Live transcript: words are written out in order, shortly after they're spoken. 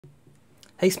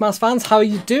Hey Smiles fans, how are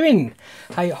you doing?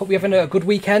 I hope you're having a good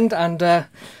weekend and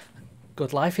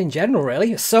good life in general,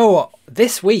 really. So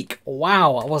this week,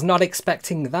 wow, I was not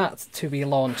expecting that to be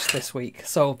launched this week.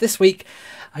 So this week,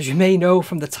 as you may know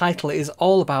from the title, it is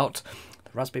all about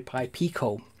the Raspberry Pi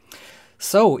Pico.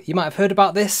 So you might have heard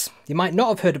about this, you might not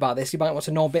have heard about this, you might want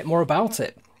to know a bit more about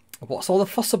it. What's all the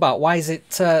fuss about? Why is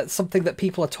it something that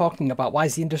people are talking about? Why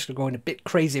is the industry going a bit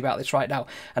crazy about this right now?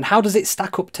 And how does it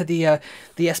stack up to the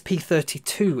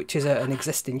SP32, which is an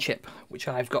existing chip, which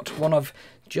I've got one of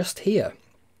just here.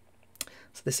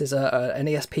 So this is an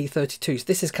ESP32. So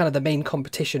this is kind of the main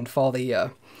competition for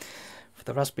the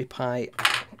Raspberry Pi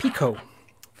Pico.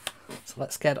 So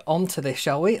let's get on to this,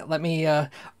 shall we? Let me...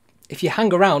 if you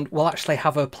hang around, we'll actually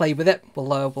have a play with it.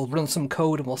 We'll run some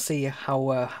code and we'll see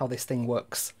how this thing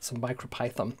works, some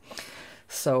MicroPython.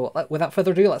 So without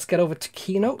further ado, let's get over to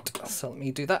KeyNote. So let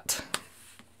me do that.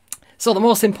 So the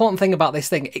most important thing about this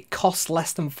thing, it costs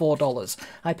less than $4.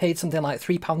 I paid something like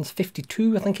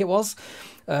 £3.52, I think it was.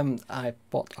 I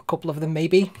bought a couple of them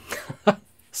maybe.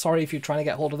 Sorry if you're trying to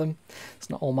get hold of them. It's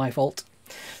not all my fault.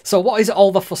 So what is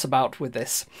all the fuss about with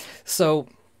this? So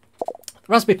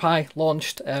Raspberry Pi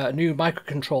launched a new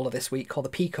microcontroller this week called the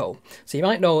Pico. So you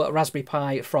might know Raspberry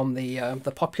Pi from the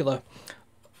popular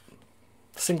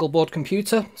single board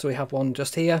computer. So we have one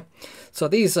just here. So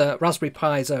these Raspberry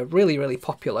Pis are really, really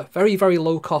popular. Very, very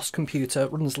low cost computer,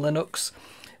 runs Linux,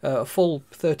 a full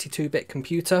 32-bit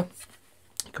computer.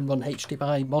 You can run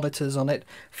HDMI monitors on it,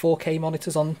 4K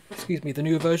monitors on, excuse me, the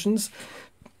newer versions.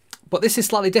 But this is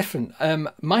slightly different.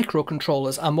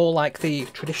 Microcontrollers are more like the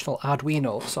traditional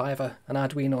Arduino. So I have an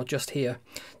Arduino just here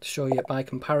to show you by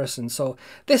comparison. So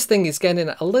this thing is getting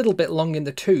a little bit long in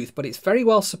the tooth, but it's very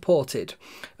well supported.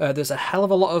 There's a hell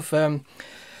of a lot of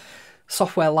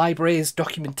software libraries,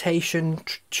 documentation,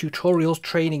 tutorials,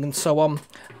 training and so on.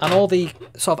 And all the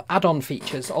sort of add-on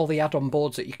features, all the add-on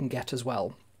boards that you can get as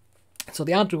well. So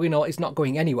the Arduino is not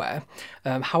going anywhere.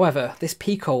 However, this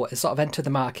Pico has sort of entered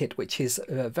the market, which is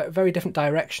a very different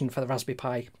direction for the Raspberry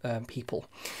Pi people.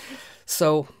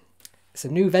 So it's a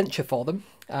new venture for them.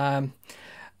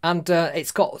 And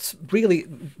it's got really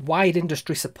wide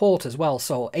industry support as well.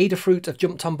 So Adafruit have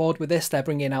jumped on board with this. They're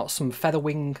bringing out some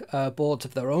Featherwing boards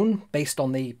of their own based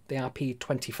on the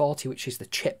RP2040, which is the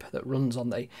chip that runs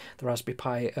on the Raspberry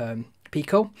Pi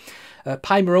Pico.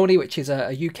 Pimoroni, which is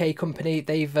a UK company,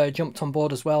 they've jumped on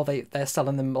board as well. They're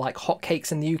selling them like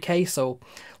hotcakes in the UK, so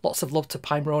lots of love to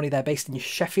Pimoroni. They're based in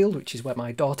Sheffield, which is where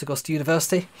my daughter goes to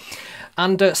university.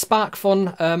 And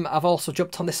SparkFun have also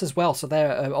jumped on this as well, so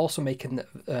they're also making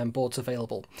boards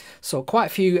available. So quite a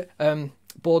few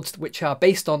boards which are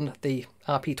based on the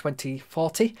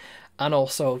RP2040, and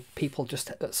also people just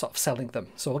sort of selling them.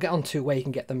 So we'll get on to where you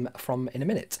can get them from in a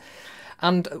minute.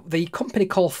 And the company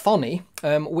called Thonny,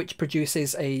 which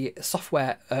produces a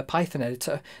software Python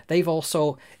editor, they've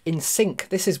also in sync.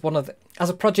 This is one of the, as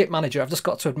a project manager, I've just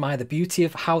got to admire the beauty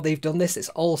of how they've done this. It's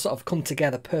all sort of come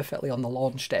together perfectly on the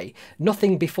launch day.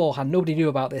 Nothing beforehand, nobody knew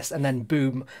about this, and then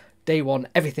boom, day one,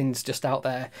 everything's just out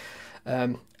there.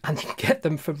 And you can get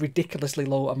them for ridiculously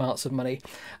low amounts of money.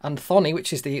 And Thonny,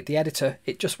 which is the editor,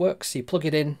 it just works. You plug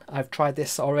it in. I've tried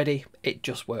this already. It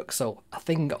just works. So a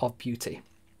thing of beauty.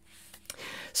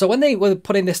 So when they were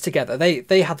putting this together,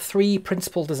 they had three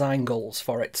principal design goals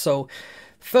for it. So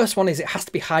first one is it has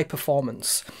to be high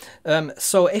performance.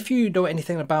 So if you know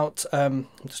anything about, I'm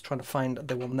just trying to find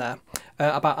the one there,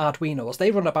 about Arduinos,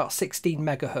 they run about 16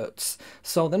 megahertz.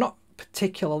 So they're not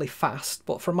particularly fast,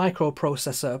 but for a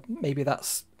microprocessor, maybe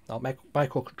that's, or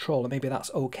microcontroller, maybe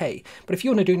that's okay. But if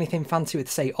you want to do anything fancy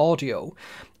with, say, audio,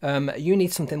 you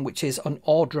need something which is an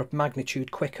order of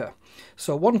magnitude quicker.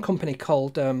 So one company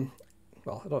called...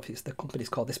 well, I don't know if it's the company's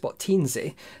called this, but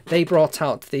Teensy, they brought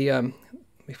out the,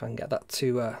 if I can get that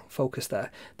to focus there,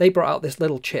 they brought out this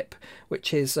little chip,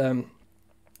 which is,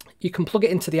 you can plug it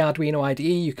into the Arduino IDE,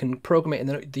 you can program it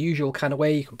in the usual kind of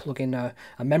way, you can plug in a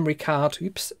memory card,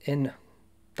 in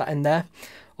that in there,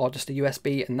 or just a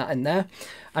USB and that in there,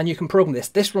 and you can program this.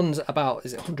 This runs about,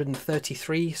 is it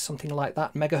 133, something like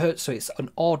that, megahertz, so it's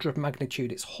an order of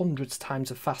magnitude, it's hundreds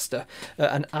times faster,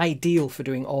 and ideal for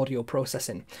doing audio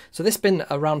processing. So this has been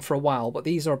around for a while, but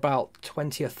these are about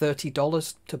 $20 or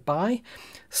 $30 to buy.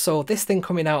 So this thing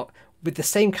coming out with the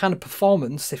same kind of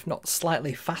performance, if not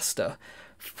slightly faster,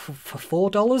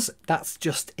 for $4, that's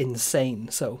just insane.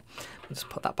 So let's just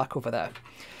put that back over there.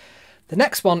 The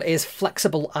next one is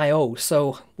flexible I/O.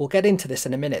 So we'll get into this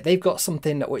in a minute. They've got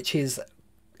something which is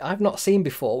I've not seen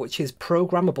before, which is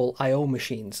programmable I/O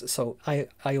machines. So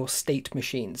I/O state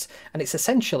machines, and it's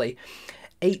essentially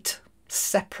 8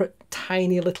 separate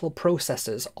tiny little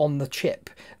processors on the chip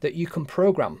that you can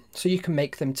program. So you can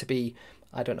make them to be,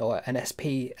 I don't know, an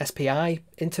SPI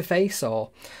interface, or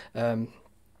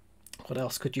what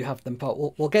else could you have them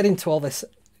for? We'll get into all this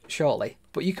shortly,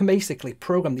 but you can basically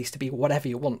program these to be whatever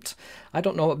you want. I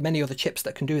don't know many other chips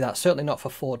that can do that, certainly not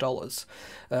for $4.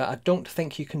 I don't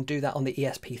think you can do that on the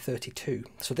ESP32.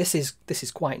 So this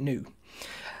is quite new.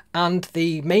 And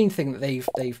the main thing that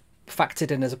they've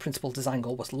factored in as a principal design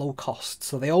goal was low cost.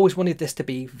 So they always wanted this to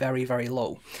be very, very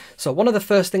low. So one of the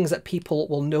first things that people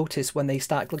will notice when they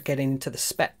start getting into the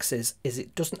specs is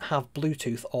it doesn't have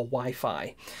Bluetooth or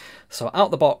Wi-Fi. So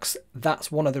out the box,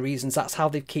 that's one of the reasons. That's how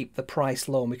they keep the price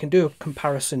low. And we can do a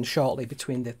comparison shortly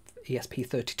between the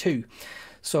ESP32.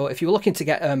 So if you're looking to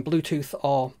get Bluetooth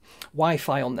or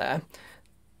Wi-Fi on there,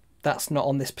 that's not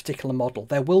on this particular model.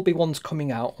 There will be ones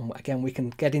coming out, and again, we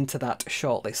can get into that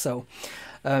shortly. So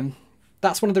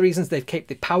that's one of the reasons they've kept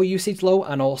the power usage low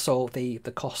and also the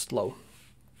cost low.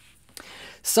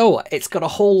 So it's got a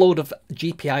whole load of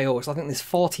GPIOs. I think there's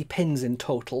 40 pins in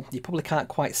total. You probably can't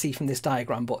quite see from this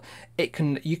diagram, but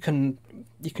you can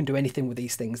do anything with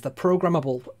these things. The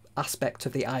programmable aspect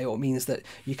of the I/O means that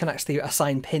you can actually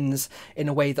assign pins in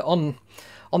a way that on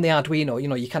the Arduino, you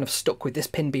know, you're kind of stuck with this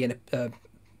pin being a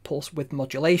pulse width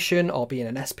modulation, or being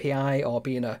an SPI, or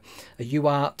being a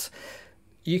UART.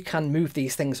 You can move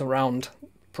these things around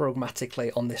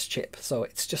programmatically on this chip, so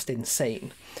it's just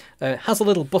insane. It has a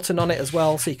little button on it as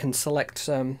well, so you can select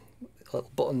a little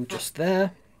button just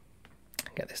there.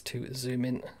 Get this to zoom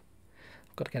in.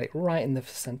 I've got to get it right in the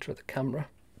center of the camera.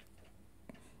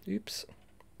 Oops.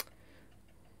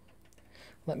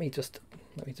 Let me just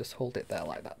hold it there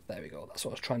like that. There we go. That's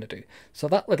what I was trying to do. So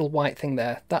that little white thing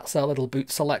there, that's our little boot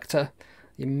selector.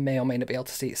 You may or may not be able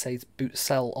to see it says boot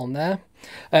cell on there.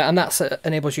 And that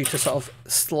enables you to sort of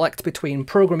select between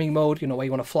programming mode, you know, where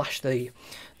you want to flash the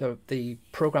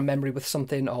program memory with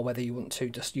something, or whether you want to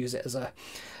just use it as a,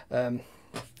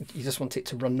 you just want it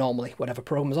to run normally, whatever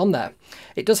program is on there.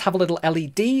 It does have a little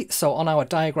LED, so on our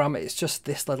diagram it's just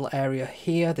this little area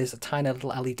here. There's a tiny little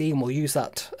LED, and we'll use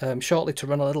that shortly to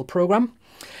run a little program.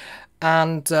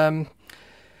 And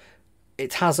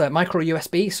it has a micro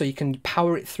USB, so you can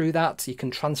power it through that. You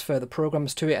can transfer the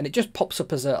programs to it, and it just pops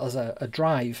up as a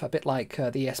drive, a bit like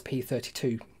the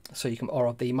ESP32. So you can,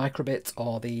 or the microbit,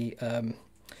 or the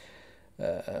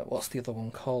what's the other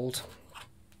one called?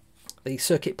 The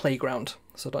circuit playground.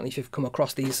 So I don't know if you've come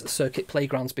across these circuit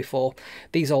playgrounds before.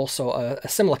 These also are a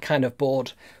similar kind of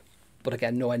board, but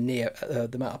again, nowhere near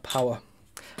the amount of power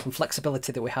and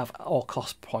flexibility that we have at our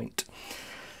cost point.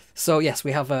 So yes,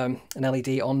 we have an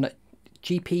LED on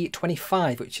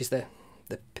GP25, which is the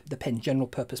pin, general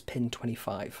purpose pin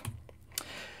 25.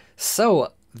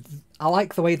 So I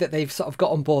like the way that they've sort of got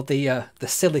on board the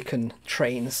silicon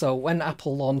train. So when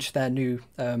Apple launched their new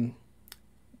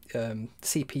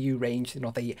CPU range, you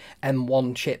know, the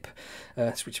M1 chip,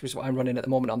 which is what I'm running at the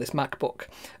moment on this MacBook,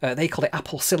 they call it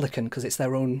Apple Silicon because it's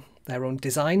their own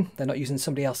design. They're not using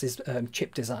somebody else's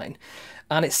chip design.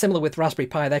 And it's similar with Raspberry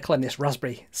Pi. They're calling this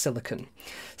Raspberry Silicon.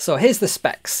 So here's the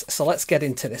specs. So let's get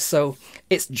into this. So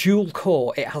it's dual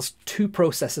core. It has 2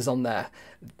 processors on there.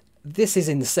 This is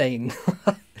insane.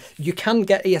 You can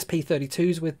get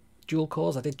ESP32s with dual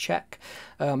cores. I did check.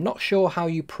 I'm not sure how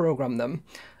you program them.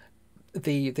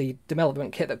 The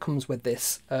development kit that comes with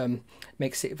this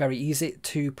makes it very easy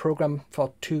to program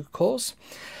for 2 cores.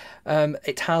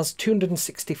 It has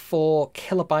 264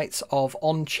 kilobytes of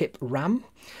on-chip RAM.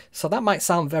 So that might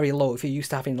sound very low if you're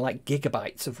used to having like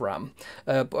gigabytes of RAM.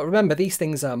 But remember, these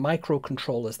things are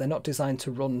microcontrollers. They're not designed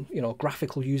to run, you know,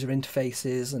 graphical user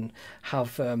interfaces and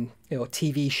have, you know,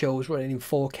 TV shows running in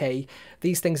 4K.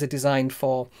 These things are designed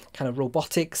for kind of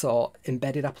robotics or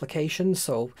embedded applications.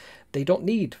 So they don't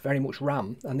need very much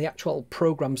RAM, and the actual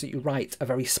programs that you write are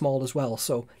very small as well,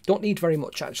 so don't need very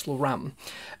much actual RAM.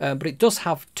 But it does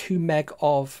have 2 meg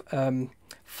of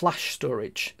flash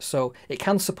storage, so it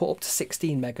can support up to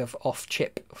 16 meg of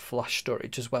off-chip flash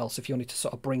storage as well. So if you wanted to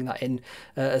sort of bring that in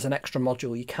as an extra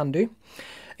module, you can do.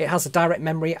 It has a direct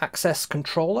memory access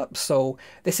controller, so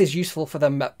this is useful for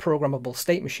them at programmable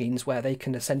state machines where they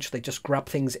can essentially just grab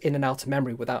things in and out of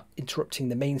memory without interrupting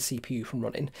the main CPU from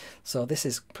running. So this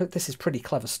is pretty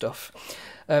clever stuff.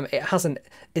 It has an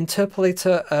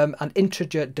interpolator and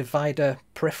integer divider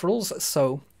peripherals.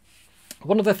 So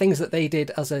one of the things that they did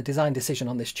as a design decision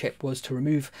on this chip was to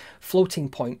remove floating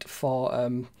point for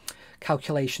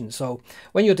calculation. So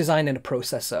when you're designing a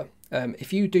processor,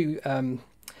 if you do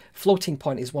floating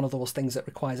point is one of those things that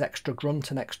requires extra grunt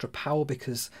and extra power,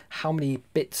 because how many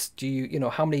bits do you know,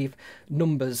 how many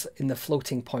numbers in the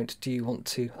floating point do you want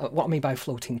to, what I mean by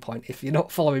floating point, if you're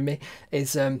not following me,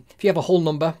 is if you have a whole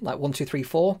number, like 1, 2, 3,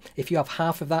 4, if you have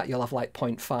half of that, you'll have like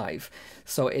 0.5.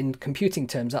 So in computing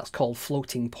terms, that's called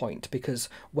floating point, because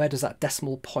where does that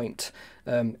decimal point,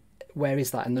 where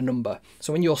is that in the number?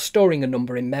 So when you're storing a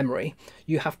number in memory,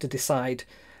 you have to decide,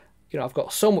 you know, I've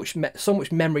got so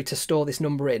much memory to store this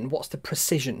number in, what's the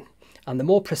precision? And the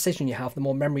more precision you have, the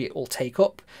more memory it will take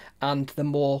up, and the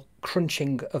more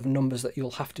crunching of numbers that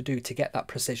you'll have to do to get that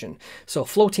precision. So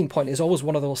floating point is always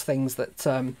one of those things that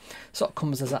sort of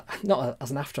comes as not as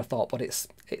an afterthought, but it's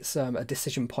a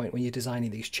decision point when you're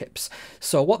designing these chips.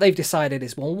 So what they've decided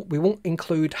is, well, we won't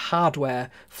include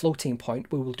hardware floating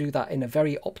point. We will do that in a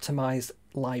very optimized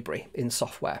library in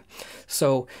software.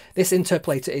 So this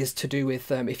interpolator is to do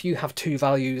with if you have two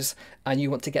values and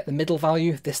you want to get the middle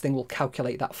value, this thing will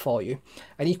calculate that for you.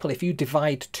 And equally, if you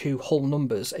divide two whole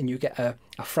numbers and you get a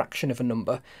fraction of a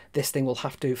number, this thing will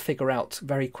have to figure out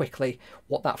very quickly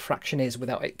what that fraction is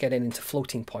without it getting into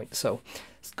floating point. So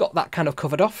it's got that kind of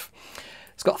covered off.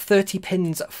 It's got 30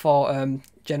 pins for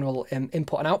general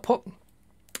input and output,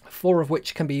 4 of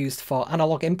which can be used for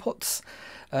analog inputs.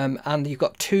 And you've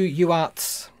got 2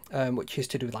 UARTs, which is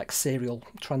to do with like serial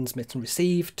transmit and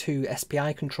receive, 2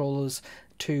 SPI controllers,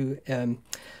 2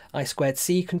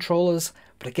 I2C controllers.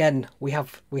 But again, we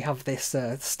have this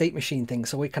state machine thing,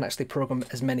 so we can actually program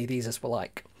as many of these as we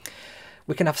like.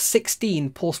 We can have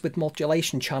 16 pulse width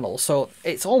modulation channels, so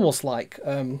it's almost like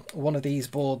one of these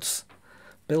boards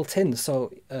built in.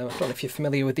 So I don't know if you're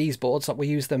familiar with these boards, but we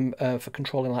use them for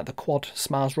controlling like the quad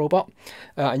SMARS robot,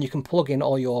 and you can plug in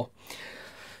all your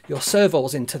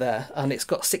servos into there, and it's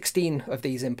got 16 of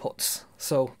these inputs.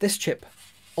 So this chip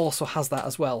also has that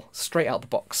as well, straight out the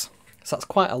box. So that's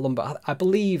quite a number. I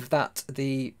believe that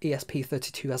the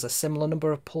ESP32 has a similar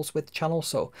number of pulse width channels,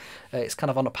 so it's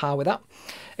kind of on a par with that.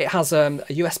 It has a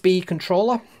USB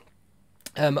controller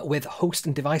with host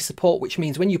and device support, which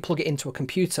means when you plug it into a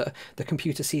computer, the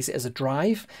computer sees it as a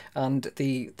drive, and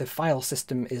the file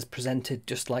system is presented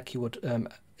just like you would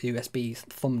USB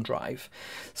thumb drive.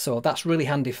 So that's really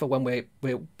handy for when we're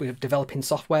developing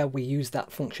software. We use that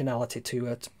functionality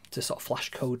to sort of flash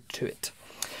code to it.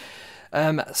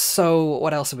 So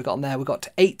what else have we got on there? We've got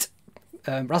 8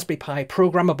 Raspberry Pi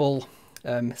programmable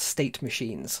state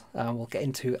machines. We'll get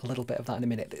into a little bit of that in a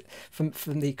minute.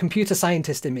 From the computer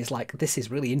scientist in me is like, this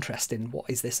is really interesting. What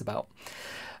is this about?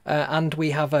 And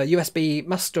we have a USB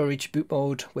mass storage boot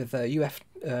mode with a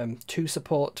UF2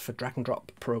 support for drag and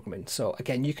drop programming. So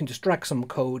again, you can just drag some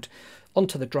code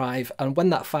onto the drive, and when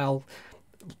that file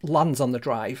lands on the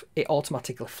drive, it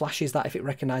automatically flashes that if it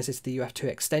recognizes the UF2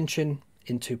 extension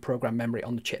into program memory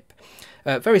on the chip.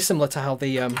 Very similar to how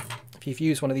the if you've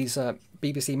used one of these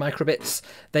BBC microbits,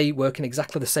 they work in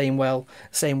exactly the same way,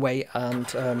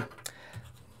 and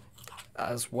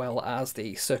as well as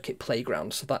the circuit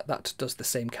playground. So that does the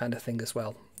same kind of thing as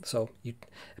well. So it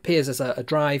appears as a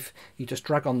drive, you just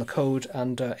drag on the code,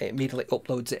 and it immediately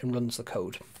uploads it and runs the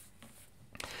code.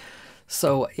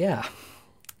 So yeah,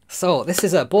 so this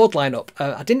is a board lineup.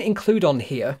 I didn't include on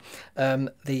here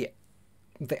the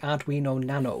Arduino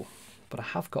Nano, but I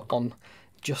have got one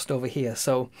just over here.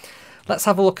 So let's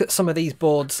have a look at some of these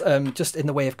boards just in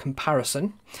the way of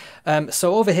comparison.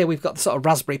 So over here we've got the sort of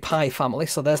Raspberry Pi family.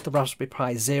 So there's the Raspberry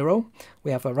Pi 0.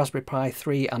 We have a Raspberry Pi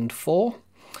 3 and 4.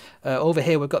 Over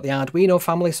here we've got the Arduino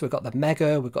family. So we've got the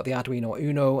Mega, we've got the Arduino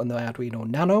Uno and the Arduino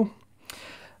Nano.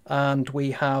 And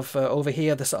we have over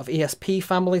here the sort of ESP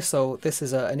family. So this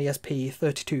is an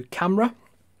ESP32 camera.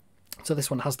 So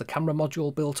this one has the camera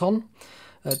module built on.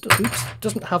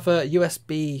 Doesn't have a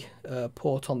USB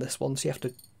port on this one, so you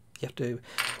have to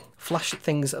flash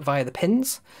things via the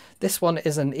pins. This one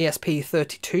is an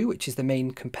ESP32, which is the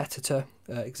main competitor,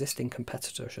 existing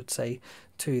competitor, I should say,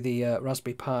 to the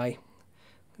Raspberry Pi. You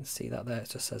can see that there, it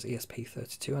just says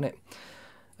ESP32 on it.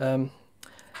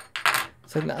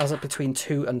 So that has between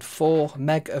 2 and 4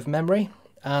 meg of memory,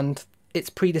 and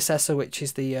its predecessor, which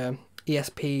is the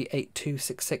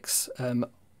ESP8266,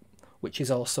 which is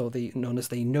also known as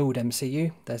the Node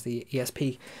MCU. There's the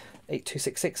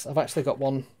ESP8266. I've actually got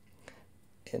one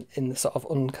in the sort of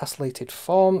uncastellated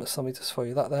form, so let me just show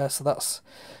you that there. So that's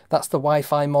the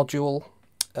Wi-Fi module,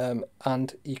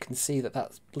 and you can see that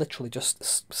that's literally just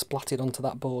splatted onto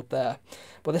that board there.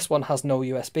 But this one has no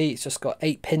USB, it's just got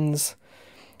 8 pins,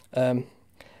 but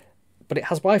it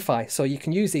has Wi-Fi, so you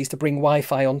can use these to bring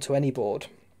Wi-Fi onto any board.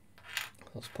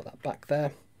 Let's put that back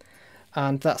there.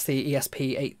 And that's the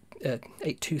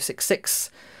ESP8266,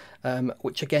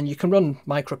 which again, you can run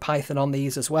MicroPython on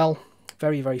these as well.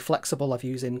 very, very flexible. I've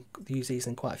used these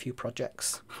in quite a few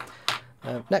projects.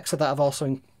 Next to that, I've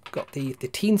also got the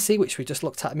Teensy, which we just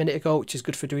looked at a minute ago, which is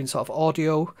good for doing sort of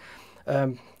audio.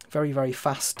 Very, very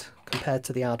fast compared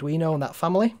to the Arduino and that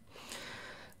family.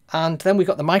 And then we've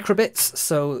got the microbits.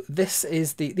 So this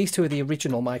is these two are the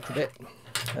original microbit.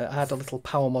 I had a little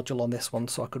power module on this one,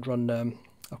 so I could run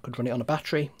it on a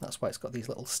battery. That's why it's got these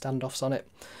little standoffs on it.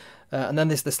 And then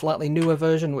there's the slightly newer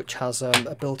version, which has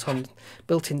a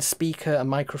built-in speaker and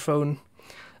microphone.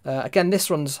 Again, this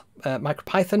runs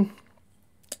MicroPython.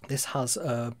 This has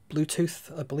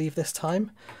Bluetooth, I believe, this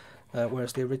time,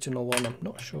 whereas the original one, I'm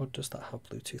not sure, does that have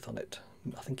Bluetooth on it?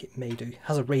 I think it may do. It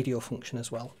has a radio function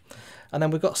as well. And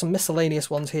then we've got some miscellaneous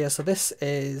ones here. So this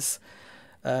is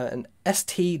an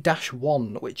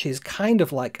ST-1, which is kind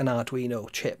of like an Arduino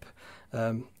chip,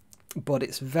 but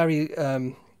it's very...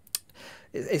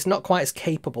 it's not quite as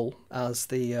capable as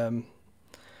the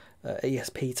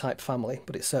ESP type family,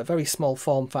 but it's a very small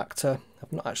form factor.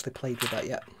 I've not actually played with that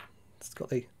yet. It's got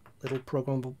the little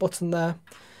programmable button there.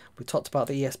 We talked about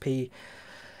the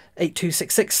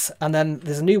ESP8266, and then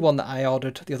there's a new one that I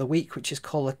ordered the other week, which is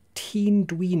called a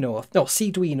Cduino.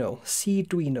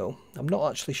 I'm not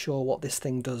actually sure what this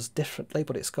thing does differently,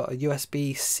 but it's got a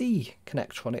USB-C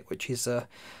connector on it, which is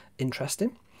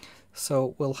interesting.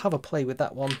 So we'll have a play with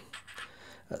that one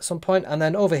at some point. And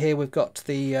then over here we've got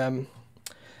the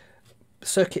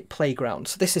Circuit Playground.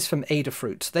 So this is from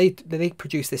Adafruit. They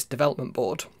produce this development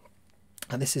board,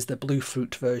 and this is the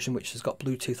Bluefruit version, which has got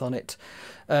Bluetooth on it.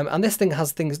 And this thing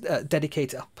has things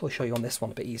dedicated. I'll probably show you on this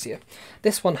one a bit easier.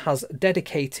 This one has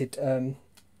dedicated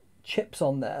chips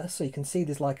on there, so you can see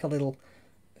there's like a little,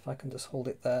 if I can just hold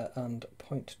it there and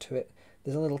point to it,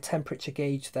 there's a little temperature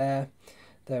gauge there.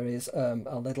 There is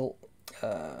a little,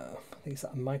 I think it's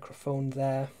a microphone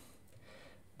there.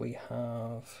 We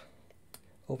have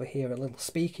over here a little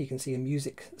speaker. You can see a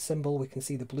music symbol. We can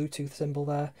see the Bluetooth symbol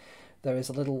there. There is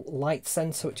a little light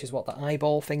sensor, which is what the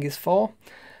eyeball thing is for.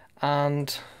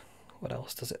 And what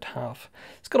else does it have?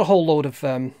 It's got a whole load of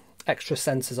extra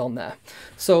sensors on there.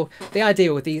 So the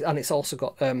idea with these, and it's also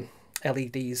got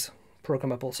LEDs,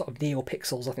 programmable sort of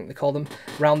neopixels, I think they call them,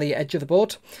 around the edge of the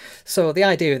board. So the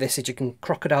idea of this is you can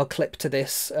crocodile clip to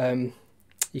this.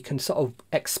 You can sort of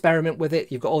experiment with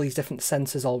it. You've got all these different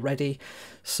sensors already.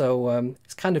 So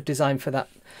it's kind of designed for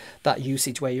that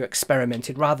usage where you're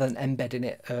experimenting rather than embedding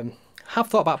it. Have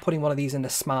thought about putting one of these in a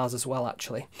SMARS as well,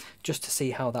 actually, just to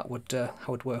see how that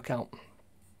would work out.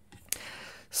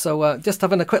 So just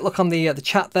having a quick look on the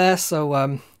chat there.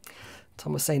 So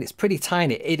Tom was saying it's pretty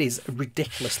tiny. It is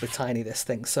ridiculously tiny, this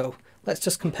thing. So let's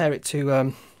just compare it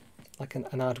to like an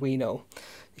Arduino.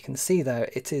 You can see there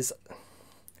it is.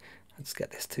 Let's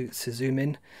get this to zoom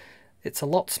in. It's a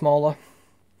lot smaller,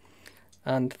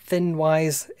 and thin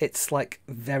wise it's like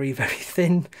very, very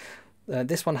thin.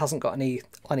 This one hasn't got any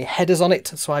headers on it,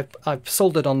 so I've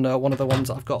soldered on one of the ones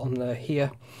that I've got on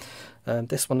here.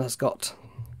 This one has got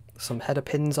some header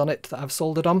pins on it that I've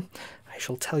soldered on. I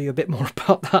shall tell you a bit more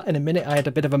about that in a minute. I had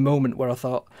a bit of a moment where I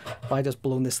thought, have I just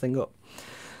blown this thing up?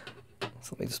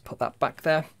 So let me just put that back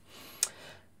there.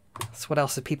 So what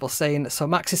else are people saying? So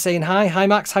Max is saying hi. Hi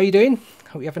Max, how you doing?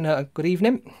 Hope you're having a good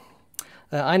evening.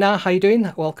 Einar, how you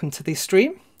doing? Welcome to the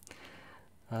stream.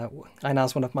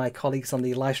 Einar's one of my colleagues on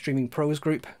the Live Streaming Pros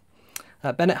group.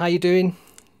 Bennett, how you doing?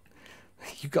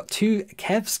 You've got two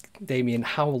Kevs, Damien.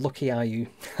 How lucky are you?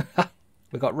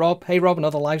 We've got Rob. Hey Rob,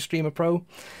 another live streamer pro.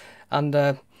 And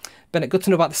Bennett, good to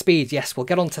know about the speed. Yes, we'll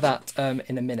get onto that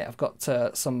in a minute. I've got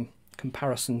some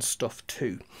comparison stuff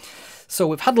too. So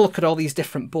we've had a look at all these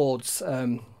different boards,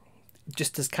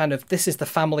 just as kind of, this is the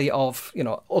family of, you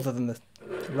know, other than the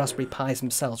Raspberry Pis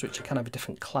themselves, which are kind of a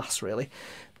different class really.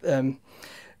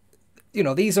 You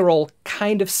know, these are all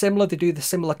kind of similar. They do the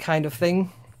similar kind of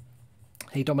thing.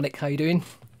 Hey Dominic, how you doing?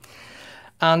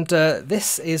 And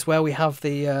this is where we have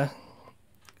the,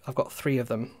 I've got three of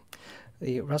them,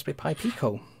 the Raspberry Pi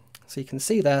Pico. So you can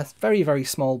see there, very, very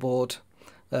small board.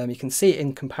 You can see it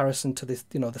in comparison to this,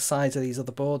 you know, the size of these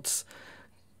other boards.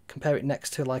 Compare it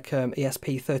next to like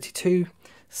ESP32.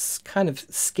 It's kind of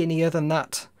skinnier than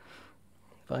that.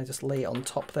 If I just lay it on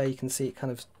top there, you can see it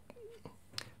kind of,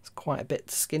 it's quite a bit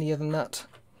skinnier than that.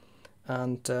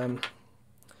 And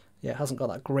yeah, it hasn't got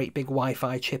that great big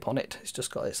Wi-Fi chip on it. It's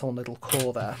just got its own little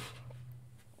core there.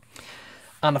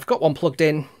 And I've got one plugged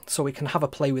in, so we can have a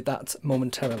play with that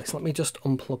momentarily. So let me just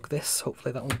unplug this.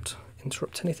 Hopefully that won't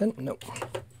interrupt anything. Nope.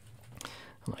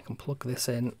 And I can plug this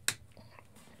in.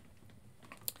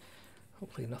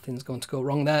 Hopefully nothing's going to go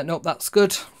wrong there. Nope, that's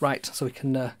good. Right, so we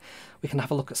can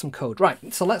have a look at some code.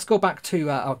 Right, so let's go back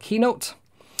to our KeyNote.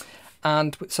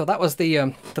 And so that was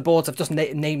the boards. I've just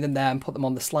named them there and put them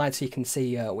on the slide so you can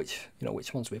see which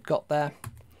ones we've got there.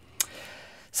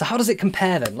 So how does it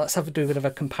compare then? Let's have a bit of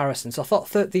a comparison. So I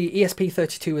thought the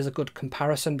ESP32 is a good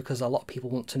comparison because a lot of people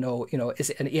want to know, is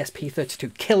it an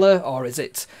ESP32 killer, or is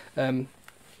it,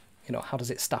 how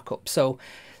does it stack up? So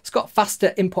it's got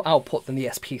faster input output than the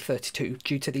ESP32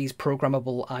 due to these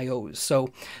programmable IOs.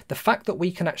 So the fact that we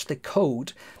can actually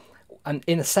code, and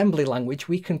in assembly language,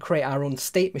 we can create our own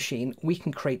state machine. We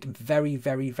can create very,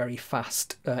 very, very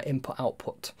fast input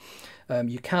output.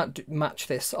 You can't match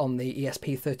this on the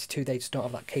ESP32. They just don't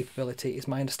have that capability, is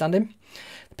my understanding.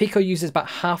 The Pico uses about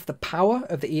half the power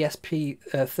of the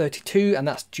ESP32, and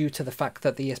that's due to the fact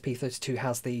that the ESP32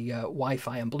 has the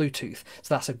Wi-Fi and Bluetooth.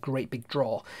 So that's a great big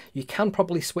draw. You can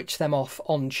probably switch them off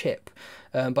on chip,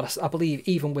 but I believe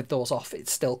even with those off,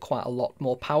 it's still quite a lot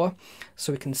more power.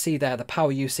 So we can see there the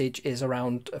power usage is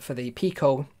around, for the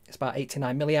Pico, it's about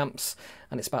 89 milliamps,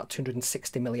 and it's about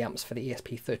 260 milliamps for the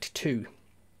ESP32.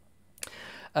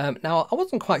 Now, I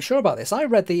wasn't quite sure about this. I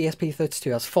read the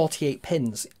ESP32 has 48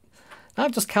 pins.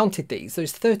 I've just counted these.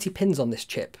 There's 30 pins on this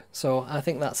chip, so I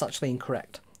think that's actually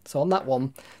incorrect. So on that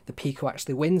one, the Pico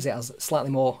actually wins. It has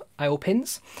slightly more I/O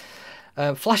pins.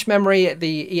 Flash memory,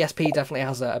 the ESP definitely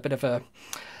has a bit of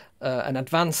an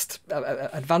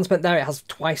advancement there. It has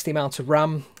twice the amount of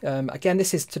RAM. Again,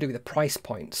 this is to do with the price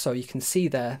point. So you can see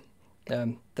there,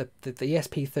 the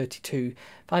ESP32, if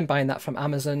I'm buying that from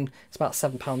Amazon, it's about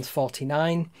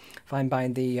 £7.49. If I'm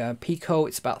buying the Pico,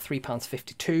 it's about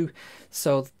 £3.52.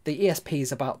 So the ESP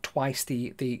is about twice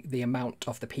the amount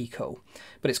of the Pico,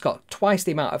 but it's got twice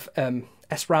the amount of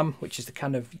SRAM, which is the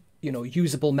kind of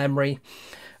usable memory.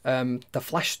 The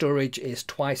flash storage is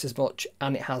twice as much,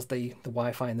 and it has the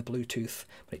Wi-Fi and the Bluetooth,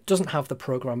 but it doesn't have the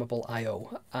programmable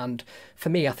I/O. And for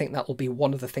me, I think that will be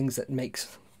one of the things that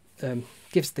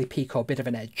gives the Pico a bit of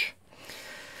an edge.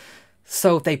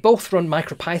 So they both run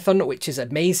MicroPython, which is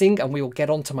amazing, and we will get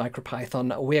onto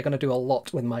MicroPython. We're going to do a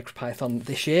lot with MicroPython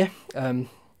this year.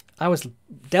 I was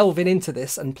delving into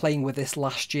this and playing with this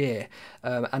last year,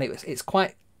 and it's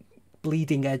quite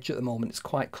bleeding edge at the moment. It's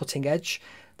quite cutting edge.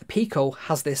 The Pico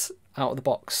has this out of the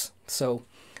box, so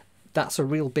that's a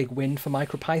real big win for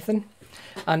MicroPython.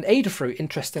 And Adafruit,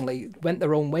 interestingly, went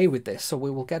their own way with this, so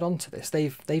we will get onto this.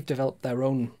 They've developed their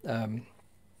own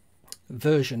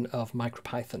version of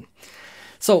MicroPython.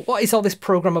 So what is all this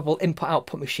programmable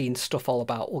input-output machine stuff all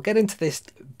about? We'll get into this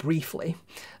briefly.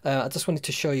 I just wanted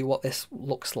to show you what this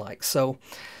looks like. So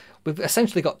we've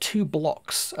essentially got two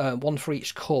blocks, one for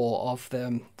each core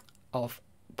of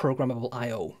programmable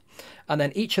I/O. And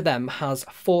then each of them has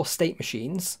 4 state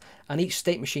machines, and each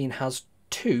state machine has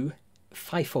 2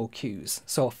 FIFO queues.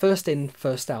 So first in,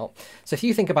 first out. So if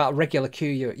you think about a regular queue,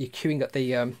 you're queuing at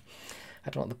the, I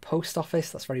don't know, the post office.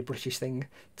 That's a very British thing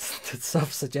to sort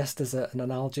of suggest as an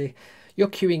analogy. You're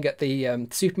queuing at the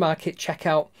supermarket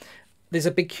checkout. There's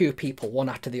a big queue of people, one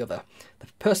after the other. The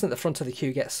person at the front of the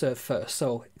queue gets served first.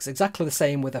 So it's exactly the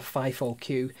same with a FIFO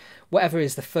queue. Whatever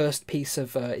is the first piece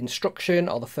of instruction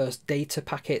or the first data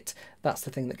packet, that's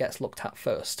the thing that gets looked at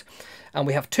first. And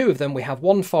we have 2 of them. We have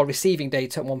one for receiving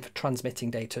data and one for transmitting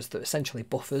data. So they're essentially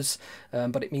buffers,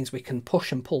 but it means we can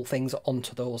push and pull things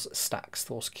onto those stacks,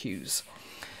 those queues.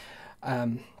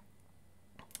 I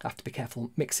have to be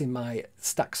careful mixing my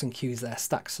stacks and queues there.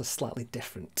 Stacks are slightly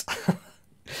different.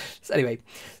 So anyway,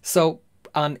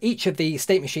 and each of the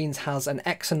state machines has an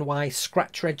X and Y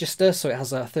scratch register. So it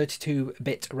has a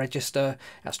 32-bit register.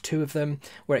 It has 2 of them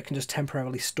where it can just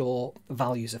temporarily store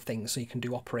values of things, so you can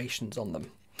do operations on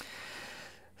them.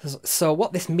 So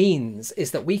what this means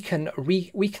is that we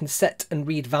can set and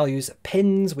read values of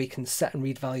pins. We can set and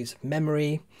read values of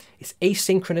memory. It's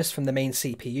asynchronous from the main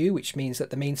CPU, which means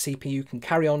that the main CPU can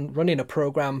carry on running a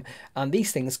program, and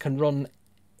these things can run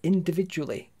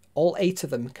individually. All 8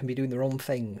 of them can be doing their own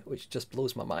thing, which just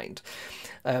blows my mind.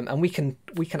 And we can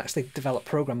actually develop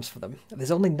programs for them. There's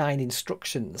only 9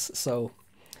 instructions, so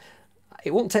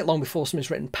it won't take long before someone's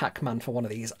written Pac-Man for one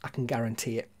of these. I can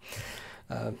guarantee it.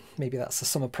 Maybe that's a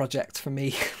summer project for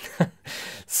me.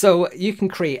 So you can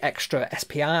create extra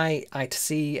SPI,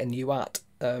 I2C, and UART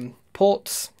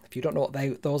ports. If you don't know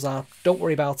what those are, don't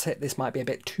worry about it. This might be a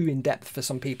bit too in-depth for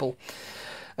some people.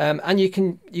 And you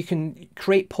can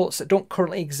create ports that don't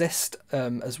currently exist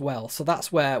as well. So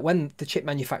that's where, when the chip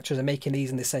manufacturers are making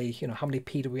these and they say, how many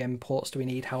PWM ports do we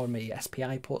need? How many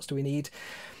SPI ports do we need?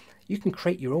 You can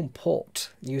create your own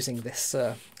port using this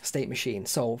state machine.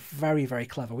 So very, very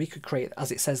clever. We could create,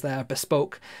 as it says there, a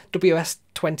bespoke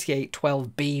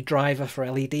WS2812B driver for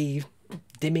LED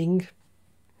dimming.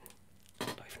 I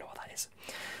don't even know what that is.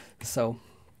 So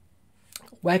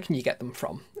where can you get them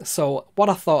from? So what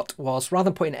I thought was, rather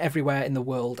than putting it everywhere in the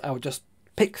world, I would just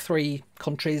pick 3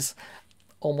 countries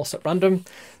almost at random.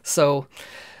 So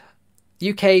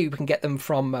UK, we can get them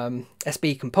from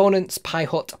SB Components,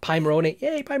 PiHut, Pimoroni,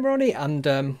 yay Pimoroni,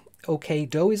 and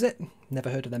OKDo, is it? Never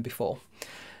heard of them before.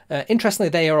 Interestingly,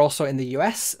 they are also in the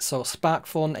US, so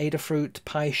SparkFun, Adafruit,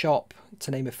 PiShop,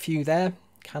 to name a few there,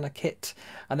 Kit.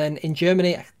 And then in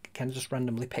Germany, I kind of just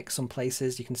randomly pick some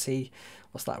places. You can see,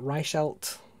 what's that,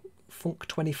 Reichelt,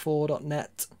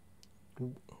 Funk24.net,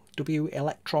 W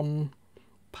Electron,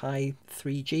 Pi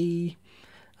 3G,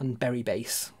 and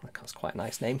Berrybase. That's quite a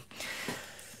nice name.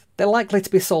 They're likely to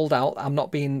be sold out. I'm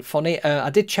not being funny. I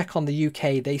did check on the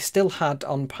UK. They still had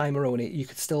on Pimoroni, you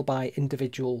could still buy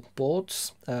individual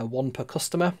boards, 1 per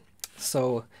customer.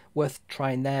 So worth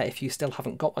trying there if you still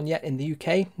haven't got one yet in the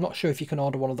UK. Not sure if you can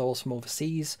order one of those from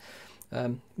overseas.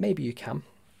 Maybe you can.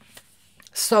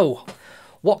 So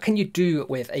what can you do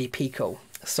with a Pico?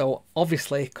 So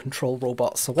obviously control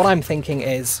robots. So what I'm thinking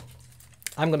is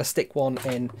I'm going to stick one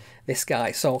in this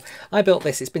guy. So I built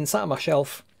this. It's been sat on my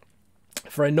shelf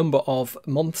for a number of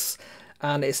months,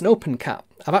 and it's an OpenCat.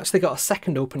 I've actually got a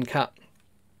second OpenCat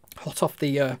hot off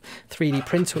the 3D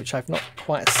printer, which I've not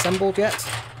quite assembled yet.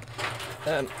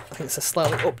 I think it's a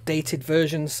slightly updated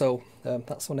version, so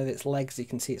that's one of its legs. You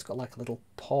can see it's got like a little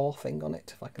paw thing on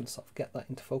it, if I can sort of get that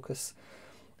into focus,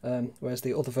 whereas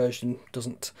the other version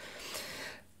doesn't.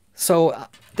 So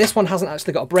this one hasn't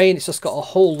actually got a brain, it's just got a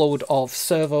whole load of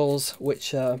servos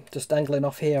which are just dangling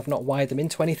off here. I've not wired them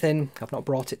into anything, I've not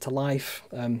brought it to life.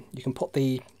 You can put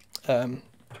the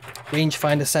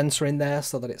rangefinder sensor in there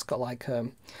so that it's got like,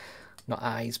 not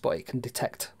eyes, but it can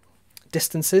detect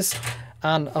distances.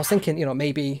 And I was thinking, you know,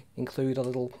 maybe include a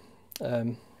little,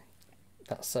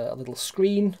 that's a little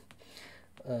screen.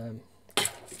 Honestly,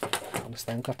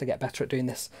 I'm going to have to get better at doing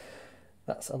this.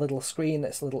 That's a little screen,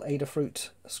 it's a little Adafruit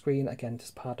screen. Again,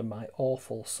 just pardon my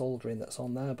awful soldering that's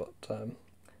on there, but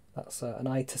that's an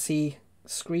I2C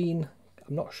screen.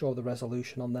 I'm not sure of the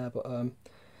resolution on there, but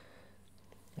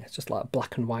it's just like a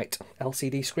black and white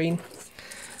LCD screen.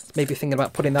 Maybe thinking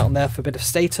about putting that on there for a bit of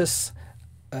status,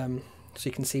 so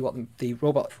you can see what the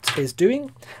robot is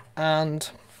doing. And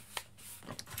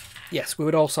yes, we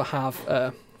would also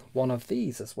have one of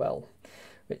these as well,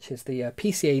 which is the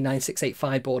PCA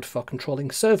 9685 board for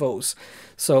controlling servos.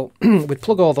 So we'd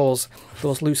plug all those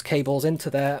loose cables into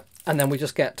there, and then we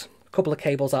just get a couple of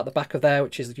cables out the back of there,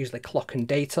 which is usually clock and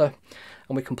data,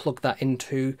 and we can plug that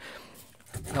into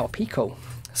our Pico.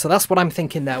 So that's what I'm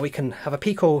thinking there. We can have a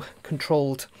Pico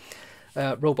controlled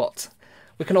robot.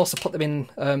 We can also put them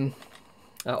in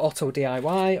Auto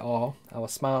DIY or our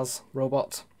SMARS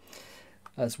robot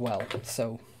as well.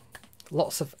 So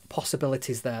lots of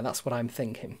possibilities there. That's what I'm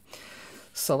thinking.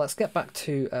 So let's get back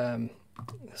to the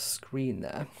screen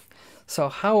there. So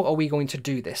how are we going to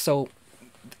do this? So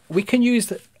we can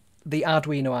use the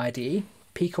Arduino IDE.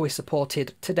 Pico is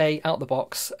supported today out the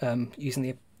box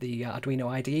using the Arduino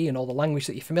IDE and all the language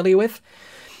that you're familiar with.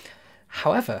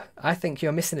 However, I think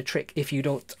you're missing a trick if you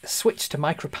don't switch to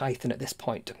MicroPython at this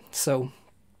point. So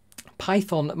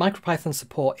MicroPython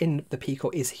support in the Pico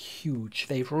is huge.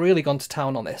 They've really gone to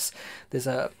town on this. There's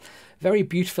a very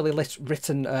beautifully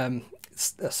written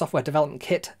software development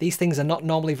kit. These things are not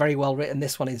normally very well written.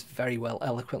 This one is very well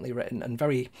eloquently written and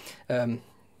very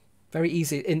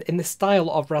easy in the style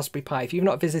of Raspberry Pi. If you've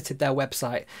not visited their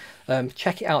website,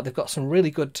 check it out. They've got some really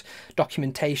good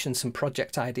documentation, some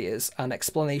project ideas and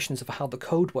explanations of how the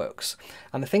code works.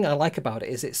 And the thing I like about it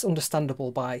is it's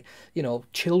understandable by, you know,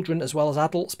 children as well as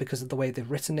adults because of the way they've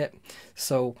written it.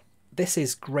 So this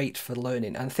is great for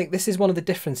learning. And I think this is one of the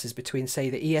differences between, say,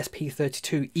 the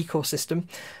ESP32 ecosystem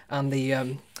and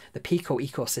the Pico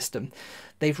ecosystem.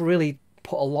 They've really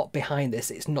put a lot behind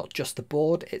this. It's not just the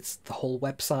board, it's the whole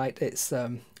website, it's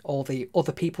all the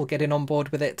other people getting on board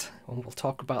with it, and we'll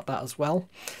talk about that as well.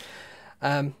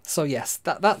 So yes,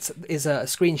 that is a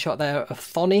screenshot there of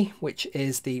Thonny, which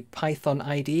is the Python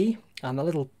IDE, and the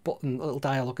little button, little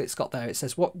dialog it's got there, it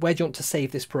says where do you want to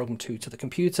save this program to the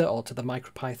computer or to the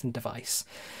MicroPython device.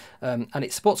 And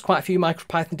it supports quite a few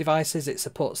MicroPython devices. It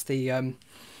supports the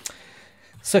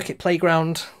Circuit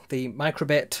Playground, the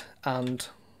Microbit, and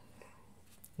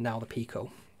now the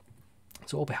Pico.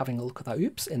 So we'll be having a look at that,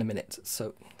 oops, in a minute.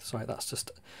 So sorry, that's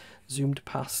just zoomed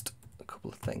past a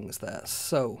couple of things there.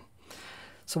 So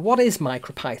what is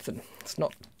MicroPython? It's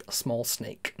not a small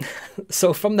snake.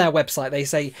 So from their website, they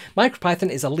say MicroPython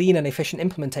is a lean and efficient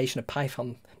implementation of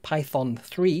Python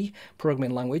 3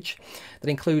 programming language that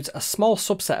includes a small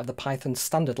subset of the Python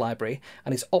standard library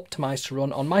and is optimized to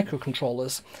run on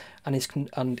microcontrollers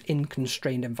and in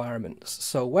constrained environments.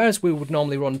 So whereas we would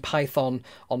normally run Python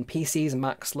on PCs and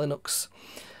Macs, Linux,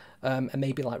 and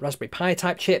maybe like Raspberry Pi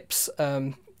type chips,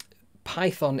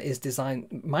 MicroPython is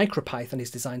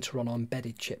designed to run on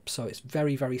embedded chips, so it's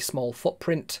very, very small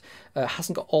footprint.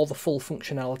 Hasn't got all the full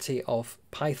functionality of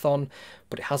Python,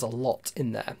 but it has a lot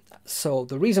in there. So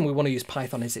the reason we want to use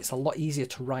Python is it's a lot easier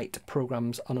to write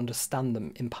programs and understand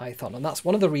them in Python, and that's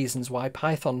one of the reasons why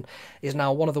Python is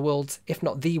now one of the world's, if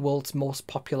not the world's, most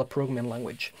popular programming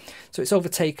language. So it's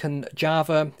overtaken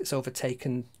Java, it's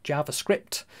overtaken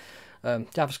JavaScript.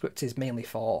 JavaScript is mainly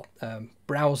for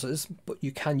browsers, but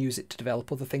you can use it to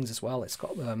develop other things as well. It's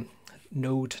got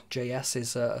Node.js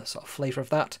is a sort of flavour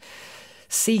of that.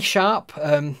 C#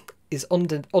 is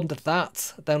under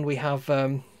that. Then we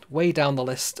have way down the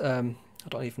list, I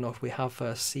don't even know if we have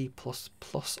C++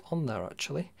 on there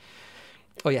actually.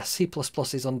 Oh yes, C++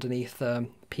 is underneath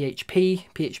PHP.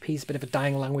 PHP is a bit of a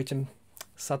dying language, and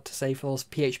sad to say for those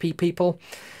PHP people.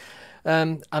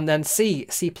 And then C++,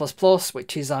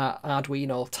 which is our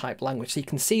Arduino type language. So you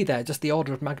can see there just the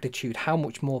order of magnitude, how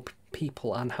much more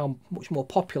people and how much more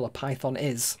popular Python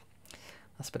is.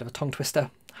 That's a bit of a tongue twister,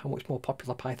 how much more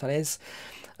popular Python is.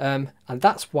 And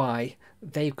that's why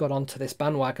they've got onto this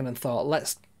bandwagon and thought,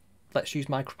 let's use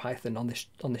MicroPython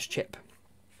on this chip.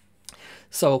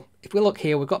 So if we look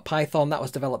here, we've got Python that was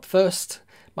developed first.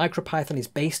 MicroPython is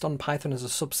based on Python as a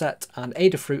subset, and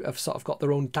Adafruit have sort of got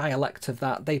their own dialect of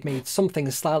that. They've made something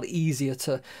slightly easier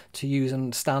to use and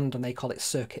understand, and they call it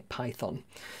CircuitPython.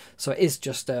 So it is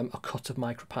just a cut of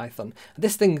MicroPython.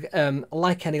 This thing,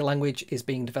 like any language, is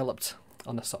being developed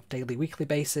on a sort of daily, weekly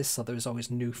basis, so there's always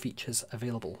new features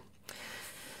available.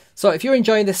 So if you're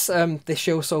enjoying this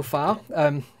show so far,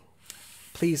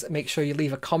 please make sure you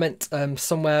leave a comment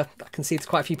somewhere. I can see there's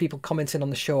quite a few people commenting on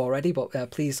the show already, but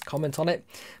please comment on it.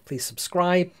 Please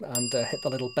subscribe and hit the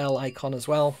little bell icon as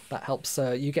well. That helps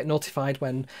you get notified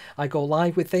when I go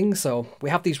live with things. So we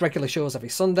have these regular shows every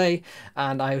Sunday,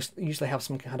 and I usually have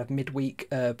some kind of midweek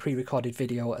pre-recorded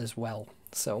video as well.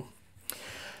 So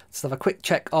let's have a quick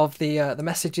check of the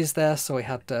messages there. So we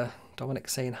had Dominic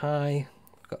saying hi.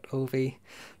 We've got Ovi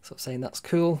sort of saying that's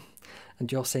cool.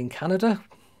 And you're saying Canada.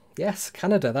 Yes,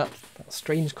 Canada, that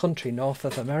strange country north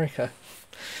of America.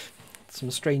 Some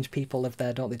strange people live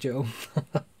there, don't they, Joe?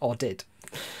 Or did.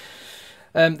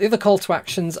 The other call to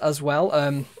actions as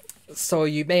well. So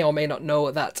you may or may not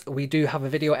know that we do have a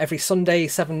video every Sunday,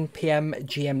 7 PM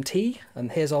GMT.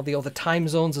 And here's all the other time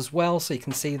zones as well. So you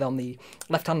can see on the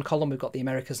left-hand column, we've got the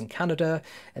Americas and Canada.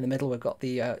 In the middle, we've got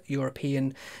the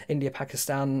European, India,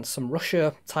 Pakistan, some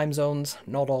Russia time zones,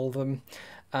 not all of them.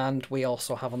 And we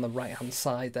also have on the right-hand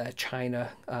side there, China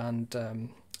and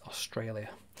Australia.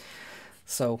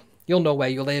 So you'll know where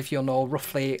you live, you'll know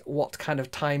roughly what kind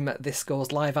of time this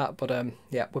goes live at. But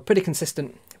yeah, we're pretty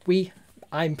consistent.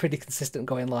 I'm pretty consistent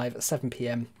going live at 7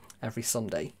 PM every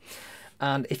Sunday.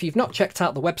 And if you've not checked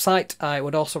out the website, I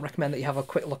would also recommend that you have a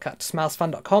quick look at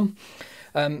smarsfan.com.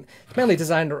 It's mainly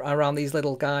designed around these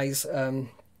little guys,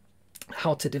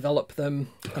 how to develop them,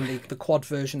 and the quad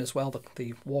version as well,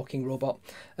 the walking robot.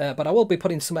 But I will be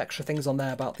putting some extra things on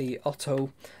there about the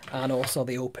Otto and also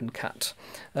the OpenCat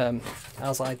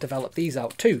as I develop these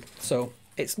out too. So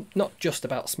it's not just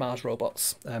about Smars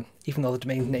robots, even though the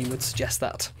domain name would suggest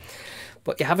that.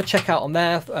 But you have a check out on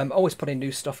there. I'm always putting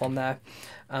new stuff on there,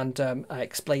 and I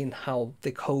explain how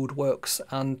the code works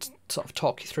and sort of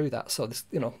talk you through that. So there's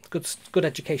good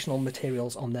educational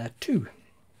materials on there too.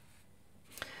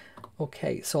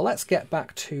 Okay, so let's get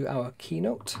back to our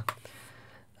KeyNote,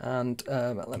 and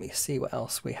let me see what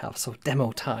else we have. So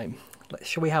demo time.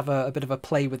 Shall we have a bit of a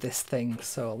play with this thing?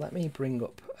 So let me bring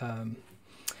up,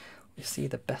 you see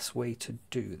the best way to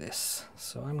do this.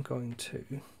 So I'm going to,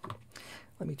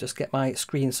 let me just get my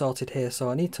screen sorted here.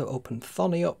 So I need to open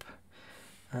Thonny up,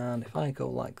 and if I go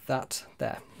like that,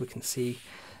 there, we can see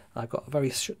I've got a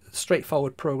very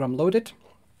straightforward program loaded.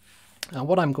 And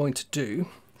what I'm going to do,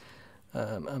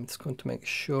 I'm just going to make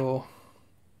sure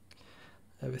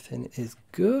everything is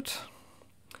good.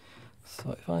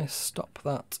 So if I stop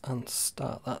that and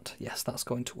start that, yes, that's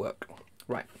going to work.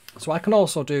 Right, so I can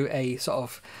also do a sort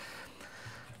of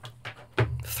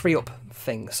 3-up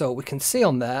thing. So we can see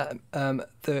on there,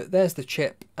 there's the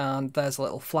chip, and there's a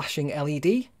little flashing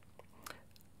LED.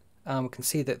 And we can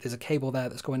see that there's a cable there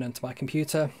that's going into my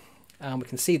computer. And we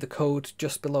can see the code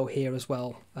just below here as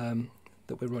well.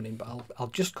 that we're running, but I'll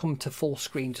just come to full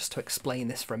screen just to explain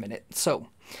this for a minute. So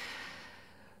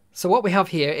what we have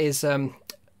here is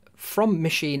from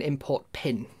machine import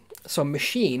pin. So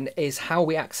machine is how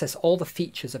we access all the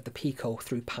features of the Pico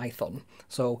through Python.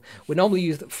 So we normally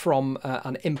use from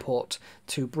an import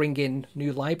to bring in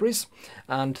new libraries,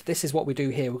 and this is what we do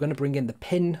here. We're going to bring in the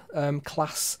pin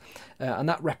class, and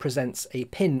that represents a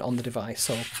pin on the device.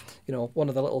 So one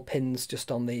of the little pins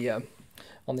just on the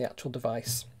actual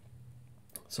device.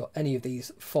 So any of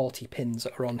these 40 pins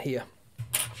that are on here.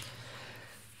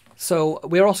 So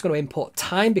we're also going to import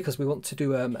time because we want to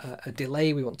do a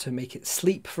delay. We want to make it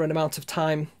sleep for an amount of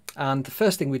time. And the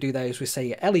first thing we do there is we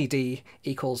say LED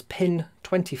equals pin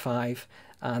 25,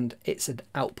 and it's an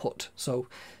output. So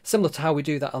similar to how we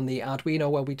do that on the Arduino,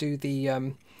 where we do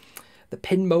the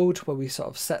pin mode, where we sort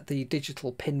of set the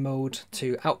digital pin mode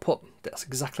to output. That's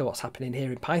exactly what's happening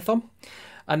here in Python.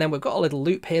 And then we've got a little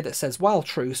loop here that says while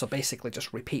true, so basically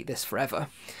just repeat this forever.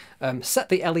 Set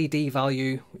the LED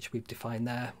value, which we've defined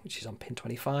there, which is on pin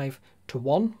 25, to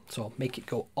 1, so make it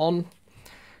go on.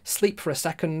 Sleep for a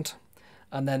second,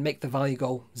 and then make the value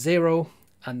go 0,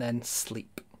 and then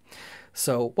sleep.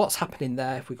 So what's happening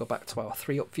there, if we go back to our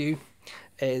 3-up view,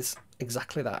 is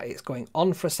exactly that. It's going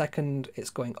on for a second, it's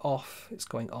going off, it's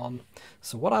going on.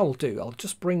 So what I will do, I'll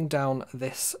just bring down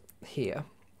this here.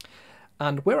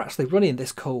 And we're actually running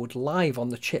this code live on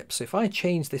the chip. So if I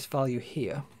change this value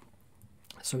here,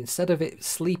 so instead of it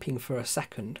sleeping for a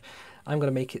second, I'm going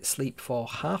to make it sleep for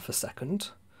half a second.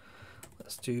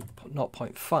 Let's do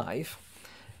 0.5. If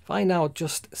I now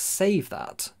just save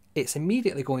that, it's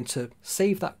immediately going to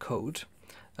save that code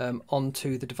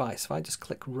onto the device. If I just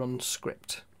click run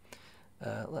script,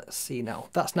 let's see now.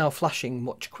 That's now flashing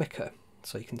much quicker.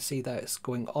 So you can see that it's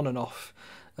going on and off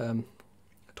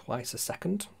twice a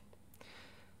second.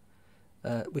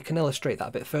 We can illustrate that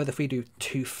a bit further. If we do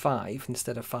 2.5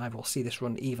 instead of 5, we'll see this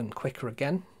run even quicker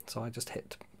again. So I just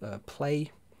hit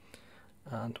play,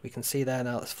 and we can see there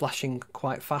now it's flashing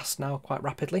quite fast now, quite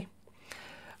rapidly.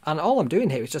 And all I'm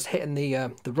doing here is just hitting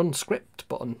the run script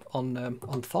button on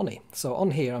Thonny. So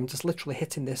on here, I'm just literally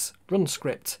hitting this run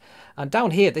script, and down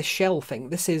here, this shell thing.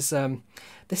 This is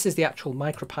the actual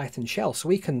MicroPython shell. So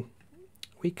we can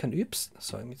oops.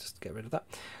 So let me just get rid of that.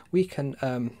 We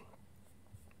can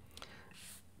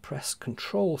press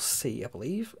Control C, I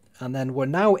believe, and then we're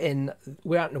now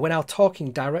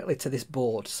talking directly to this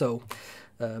board. So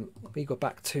we go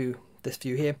back to this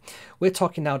view here. We're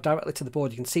talking now directly to the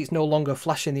board. You can see it's no longer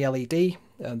flashing the LED.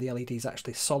 The LED is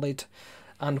actually solid,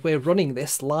 and we're running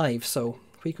this live. So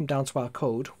if we come down to our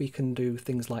code, we can do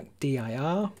things like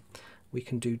dir. We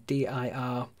can do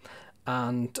dir,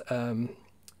 and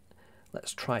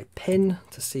let's try pin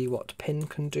to see what pin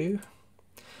can do.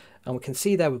 And we can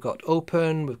see there we've got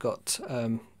open, we've got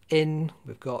in,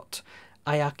 we've got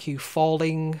IRQ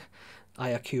falling,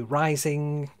 IRQ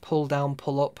rising, pull down,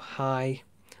 pull up, high,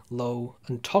 low,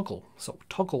 and toggle. So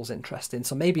toggle's interesting.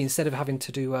 So maybe instead of having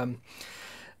to do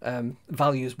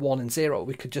values 1 and 0,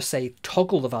 we could just say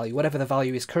toggle the value, whatever the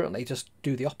value is currently, just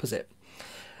do the opposite.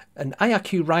 And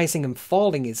IRQ rising and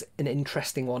falling is an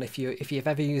interesting one if you've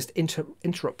ever used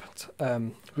interrupt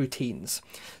routines.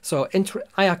 So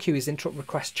IRQ is interrupt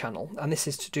request channel, and this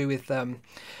is to do with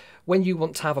when you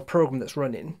want to have a program that's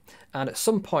running, and at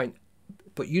some point,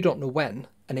 but you don't know when,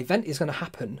 an event is going to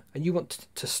happen, and you want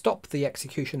to stop the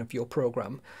execution of your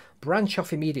program, branch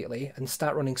off immediately and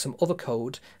start running some other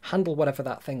code, handle whatever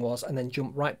that thing was, and then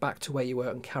jump right back to where you were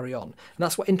and carry on. And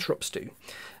that's what interrupts do.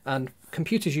 And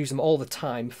computers use them all the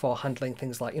time for handling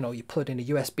things like, you put in a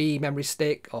USB memory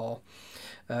stick, or,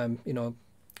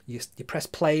 you press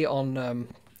play on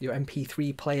your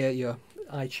MP3 player, your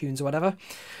iTunes or whatever.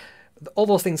 All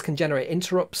those things can generate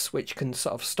interrupts, which can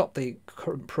sort of stop the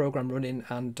current program running,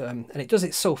 and it does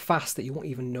it so fast that you won't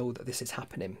even know that this is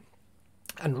happening.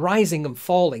 And rising and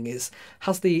falling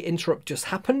has the interrupt just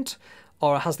happened,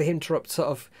 or has the interrupt sort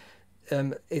of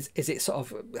is it sort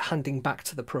of handing back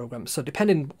to the program? So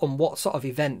depending on what sort of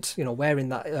event, where in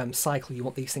that cycle you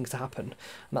want these things to happen,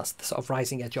 and that's the sort of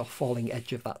rising edge or falling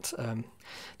edge of that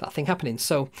that thing happening.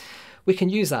 So we can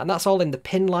use that, and that's all in the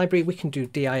pin library. We can do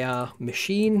dir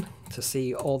machine to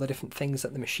see all the different things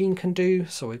that the machine can do.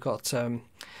 So we've got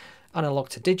analog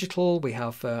to digital, we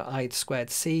have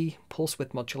I2C, pulse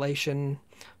width modulation,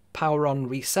 power on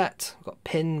reset, we've got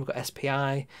pin, we've got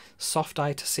SPI, soft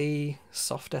I2C,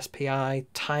 soft SPI,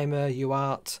 timer,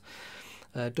 UART,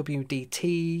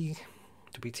 WDT,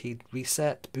 WT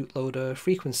reset, bootloader,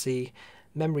 frequency,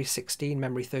 memory 16,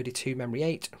 memory 32, memory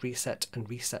 8, reset, and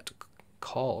reset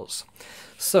cause.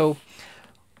 So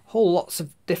whole lots of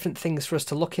different things for us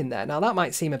to look in there. Now that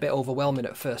might seem a bit overwhelming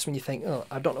at first when you think, oh,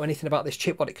 I don't know anything about this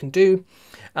chip, what it can do.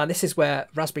 And this is where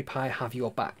Raspberry Pi have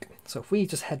your back. So if we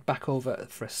just head back over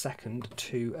for a second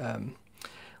to,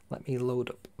 let me load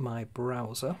up my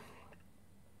browser,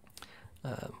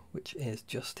 which is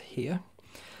just here.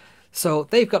 So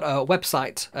they've got a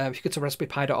website. If you go to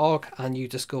raspberrypi.org and you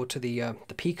just go to the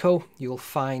Pico, you'll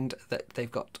find that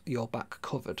they've got your back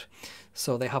covered.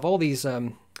 So they have all these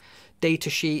data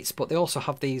sheets, but they also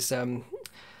have these, if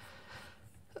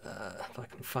I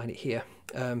can find it here,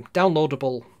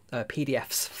 downloadable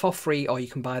PDFs for free, or you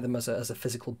can buy them as a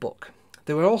physical book.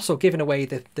 They were also giving away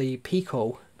the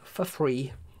Pico for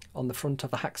free on the front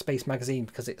of the Hackspace magazine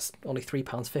because it's only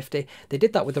 £3.50. They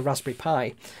did that with the Raspberry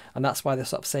Pi, and that's why they're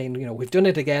sort of saying, you know, we've done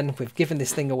it again, we've given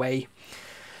this thing away.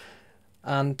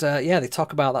 And yeah, they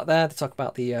talk about that there. They talk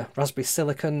about the Raspberry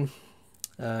Silicon.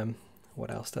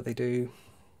 What else do they do?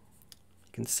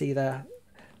 You can see there.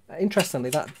 Interestingly,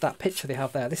 that picture they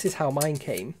have there, this is how mine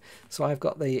came. So I've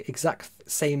got the exact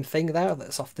same thing there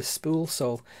that's off this spool.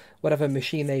 So whatever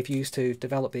machine they've used to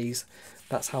develop these,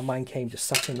 that's how mine came, just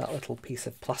sat in that little piece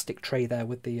of plastic tray there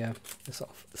with the sort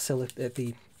of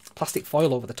the plastic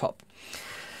foil over the top.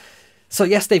 So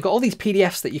yes, they've got all these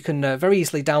PDFs that you can very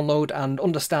easily download and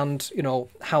understand, you know,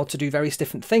 how to do various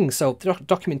different things. So the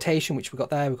documentation, which we've got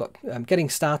there, we've got getting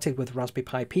started with Raspberry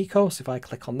Pi Pico. So if I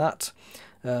click on that,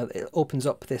 it opens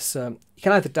up this. You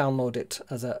can either download it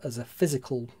as a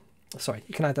physical. Sorry,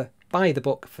 you can either buy the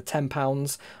book for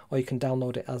 £10 or you can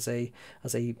download it as a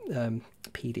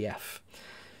PDF.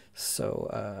 So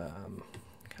I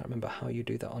can't remember how you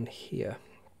do that on here.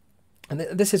 And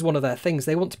this is one of their things.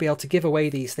 They want to be able to give away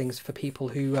these things for people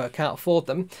who can't afford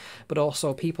them, but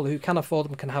also people who can afford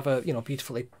them can have a, you know,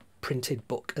 beautifully printed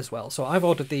book as well. So I've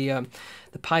ordered the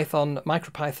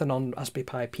MicroPython on Raspberry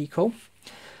Pi Pico.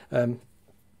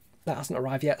 That hasn't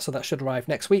arrived yet, so that should arrive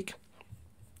next week.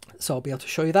 So I'll be able to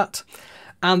show you that.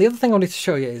 And the other thing I wanted to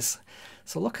show you is,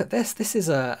 so look at this. This is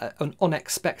an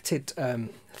unexpected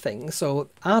thing. So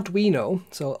Arduino,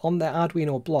 so on their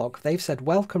Arduino blog, they've said,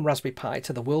 welcome Raspberry Pi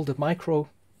to the world of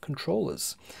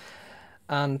microcontrollers.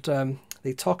 And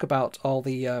they talk about all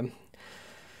the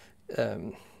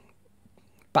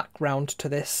background to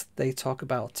this. They talk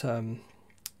about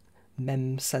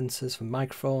MEM sensors for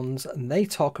microphones, and they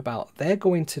talk about they're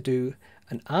going to do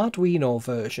an Arduino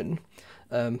version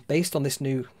based on this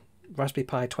new Raspberry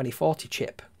Pi 2040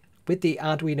 chip with the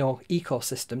Arduino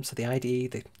ecosystem, so the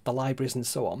IDE, the libraries and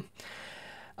so on.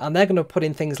 And they're going to put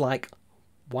in things like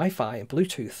Wi-Fi and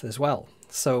Bluetooth as well.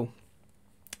 So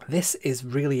this is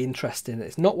really interesting.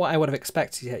 It's not what I would have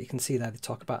expected yet. You can see there they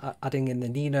talk about adding in the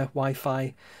Nina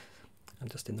Wi-Fi, I'm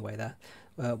just in the way there,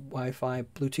 Wi-Fi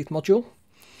Bluetooth module.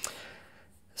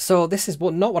 So this is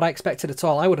not what I expected at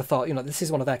all. I would have thought, you know, this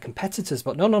is one of their competitors,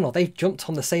 but no, they've jumped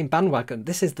on the same bandwagon.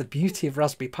 This is the beauty of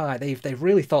Raspberry Pi. They've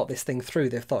really thought this thing through.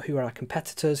 They've thought, who are our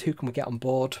competitors? Who can we get on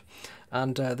board?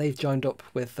 And they've joined up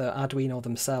with Arduino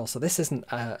themselves. So this isn't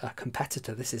a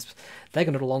competitor. They're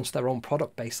going to launch their own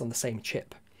product based on the same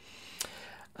chip.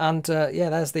 And yeah,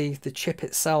 there's the chip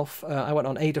itself. I went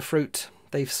on Adafruit.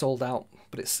 They've sold out,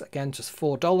 but it's again just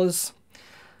 $4.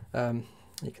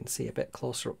 You can see a bit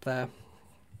closer up there.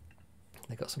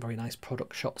 They've got some very nice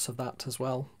product shots of that as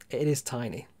well. It is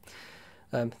tiny.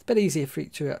 It's a bit easier for you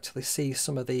to actually see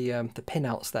some of the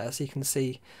pinouts there, so you can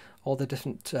see all the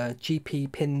different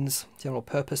GP pins, general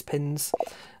purpose pins.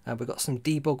 We've got some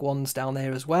debug ones down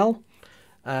there as well.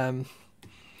 And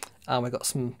we've got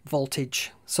some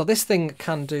voltage. So this thing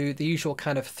can do the usual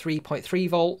kind of 3.3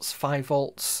 volts, 5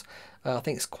 volts. I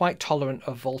think it's quite tolerant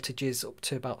of voltages up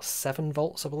to about 7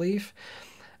 volts, I believe.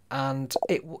 And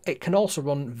it can also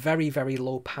run very, very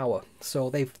low power. So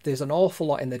there's an awful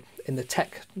lot in the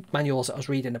tech manuals that I was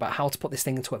reading about how to put this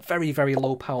thing into a very, very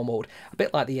low power mode, a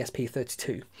bit like the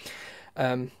ESP32.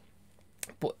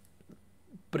 But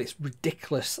it's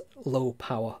ridiculous low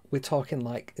power. We're talking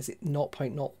like, is it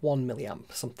 0.01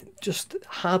 milliamp, something, just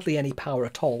hardly any power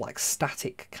at all, like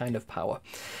static kind of power.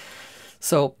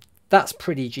 So that's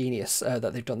pretty genius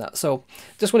that they've done that. So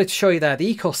just wanted to show you there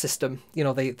the ecosystem. You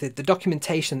know, the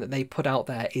documentation that they put out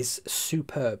there is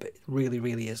superb. It really,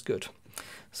 really is good.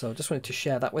 So just wanted to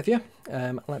share that with you.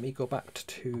 Let me go back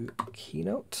to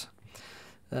KeyNote.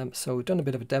 So we've done a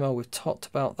bit of a demo. We've talked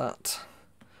about that.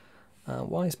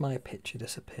 Why has my picture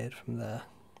disappeared from there?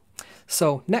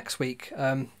 So next week,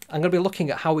 I'm going to be looking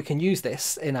at how we can use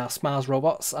this in our Smars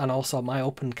robots and also my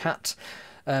OpenCat.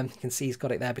 You can see he's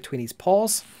got it there between his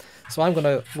paws. So I'm going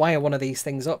to wire one of these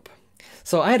things up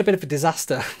So I had a bit of a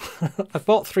disaster. I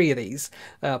bought 3 of these,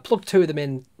 plugged 2 of them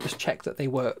in, just checked that they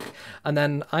work, and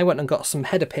then I went and got some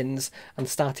header pins and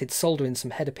started soldering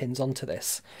some header pins onto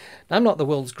this. Now, I'm not the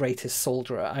world's greatest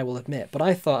solderer, I will admit, but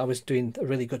I thought I was doing a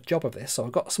really good job of this. So I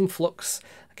got some flux,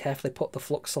 I carefully put the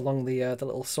flux along the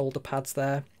little solder pads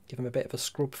there, give them a bit of a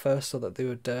scrub first so that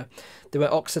they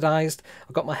were oxidized.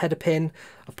 I got my header pin,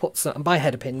 I put some, and by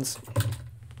header pins,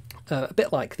 a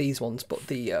bit like these ones, but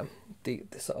the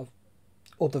sort of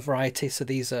other variety. So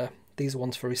these are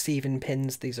ones for receiving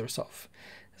pins. These are sort of,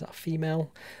 is that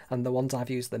female? And the ones I've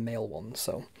used, the male ones.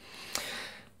 So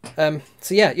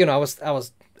yeah, you know,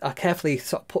 I carefully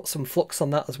sort of put some flux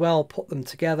on that as well, put them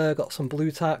together, got some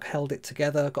blue tack, held it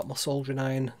together, got my soldering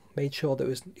iron, made sure that it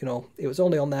was, you know, it was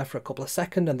only on there for a couple of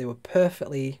seconds and they were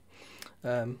perfectly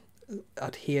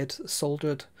adhered,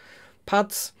 soldered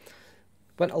pads.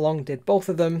 Went along, did both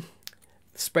of them,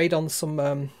 sprayed on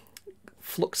some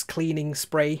flux cleaning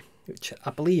spray, which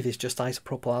I believe is just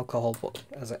isopropyl alcohol, but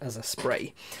as a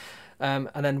spray, and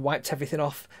then wiped everything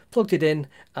off, plugged it in,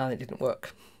 and it didn't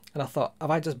work. And I thought,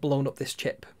 have I just blown up this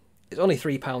chip? It's only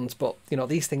 £3, but you know,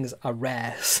 these things are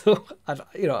rare, so I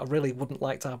really wouldn't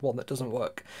like to have one that doesn't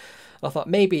work. And I thought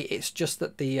maybe it's just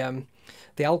that the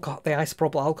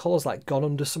isopropyl alcohol has like gone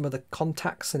under some of the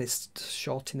contacts and it's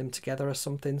shorting them together or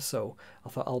something. So I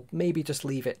thought I'll maybe just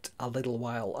leave it a little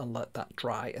while and let that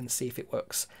dry and see if it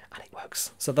works. And it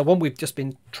works. So the one we've just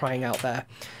been trying out there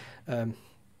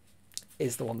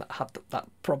is the one that had that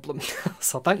problem.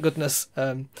 So thank goodness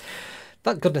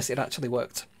it actually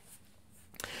worked.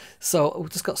 So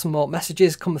we've just got some more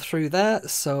messages come through there.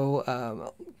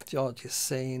 So George is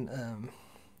saying,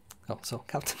 so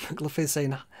Captain McLuffy is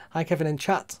saying, hi Kevin in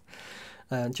chat.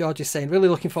 George is saying, really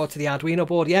looking forward to the Arduino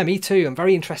board. Yeah, me too. I'm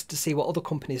very interested to see what other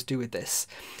companies do with this.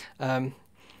 Yeah,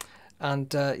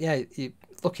 you're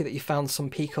lucky that you found some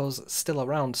Picos still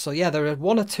around. So yeah, there are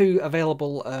 1 or 2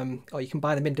 available, or you can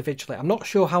buy them individually. I'm not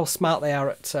sure how smart they are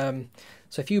at, so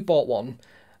if you bought one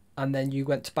and then you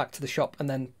went back to the shop and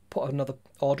then put another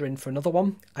order in for another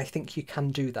one, I think you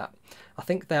can do that. I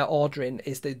think their ordering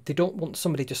is that they don't want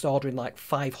somebody just ordering like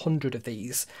 500 of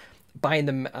these, buying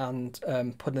them and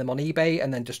putting them on eBay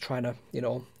and then just trying to, you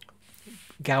know,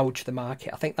 gouge the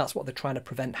market. I think that's what they're trying to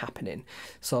prevent happening.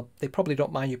 So they probably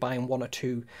don't mind you buying 1 or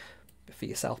 2 for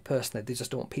yourself personally. They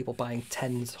just don't want people buying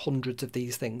tens, hundreds of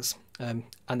these things and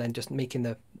then just making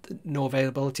the no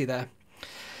availability there.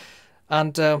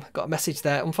 And got a message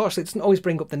there. Unfortunately, it doesn't always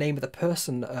bring up the name of the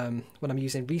person when I'm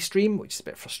using Restream, which is a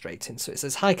bit frustrating. So it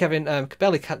says, hi Kevin, could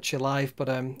barely catch you live, but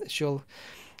we'll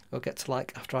get to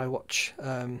like after I watch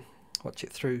it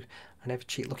through. I never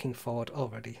cheat, looking forward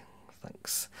already.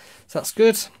 Thanks. So that's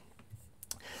good.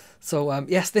 So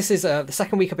yes, this is the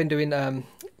second week I've been doing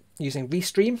using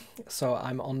Restream. So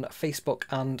I'm on Facebook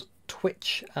and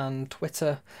Twitch and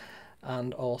Twitter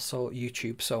and also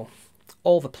YouTube. So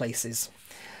all the places.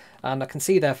 And I can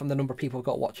see there from the number of people who've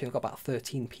got watching, I've got about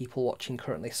 13 people watching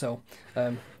currently. So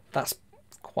that's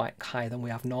quite higher than we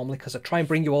have normally, because I try and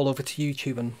bring you all over to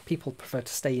YouTube and people prefer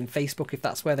to stay in Facebook if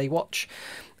that's where they watch.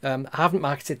 I haven't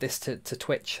marketed this to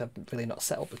Twitch. I've really not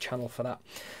set up a channel for that.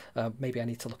 Maybe I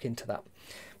need to look into that.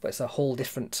 But it's a whole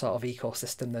different sort of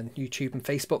ecosystem than YouTube and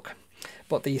Facebook.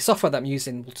 But the software that I'm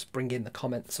using will just bring in the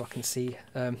comments so I can see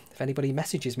if anybody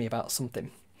messages me about something.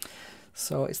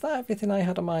 So is that everything I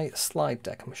had on my slide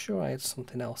deck? I'm sure I had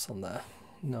something else on there.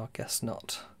 No, I guess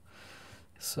not.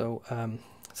 So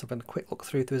so I've had a quick look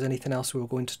through if there's anything else we were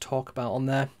going to talk about on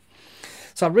there.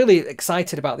 So I'm really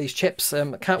excited about these chips.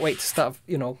 I can't wait to start,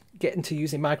 you know, getting to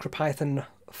using MicroPython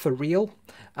for real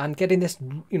and getting this,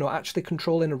 you know, actually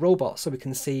controlling a robot so we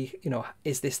can see, you know,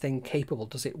 is this thing capable?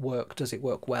 Does it work? Does it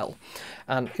work well?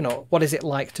 And, you know, what is it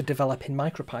like to develop in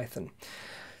MicroPython?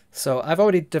 So I've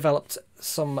already developed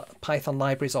some Python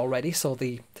libraries already. So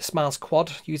the Smiles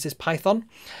Quad uses Python,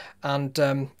 and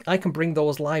I can bring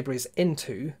those libraries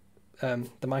into the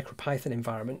MicroPython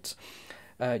environment.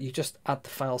 You just add the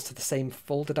files to the same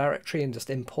folder directory and just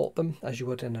import them as you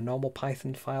would in a normal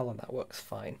Python file, and that works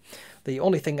fine. The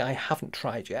only thing I haven't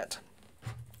tried yet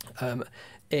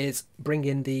is bring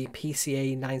in the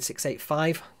PCA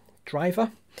 9685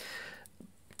 driver.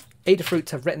 Adafruit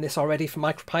have written this already for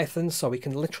MicroPython, so we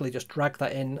can literally just drag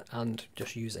that in and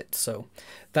just use it. So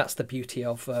that's the beauty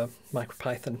of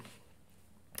MicroPython.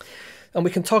 And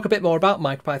we can talk a bit more about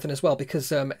MicroPython as well, because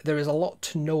there is a lot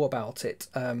to know about it.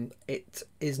 It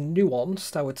is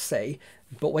nuanced, I would say,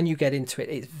 but when you get into it,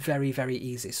 it's very, very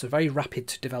easy. So very rapid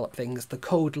to develop things. The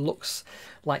code looks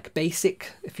like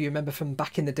BASIC, if you remember from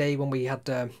back in the day when we had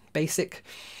BASIC.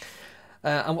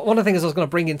 And one of the things I was going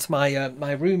to bring into my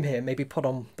my room here, maybe put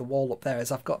on the wall up there,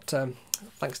 is I've got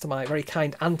thanks to my very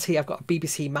kind auntie, I've got a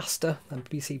BBC Master and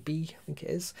BBC B, I think it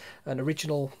is, an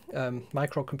original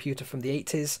microcomputer from the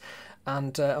 80s,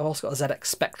 and I've also got a ZX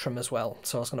Spectrum as well,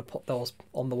 so I was going to put those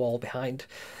on the wall behind.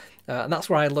 And that's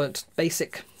where I learnt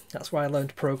BASIC. That's where I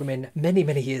learned programming many,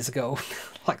 many years ago,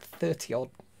 like 30 odd,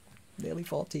 nearly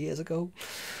 40 years ago.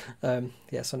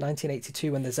 Yeah, so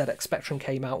 1982 when the ZX Spectrum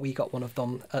came out, we got one of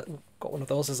them. Got one of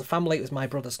those as a family. It was my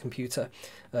brother's computer,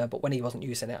 but when he wasn't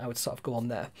using it, I would sort of go on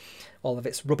there, all of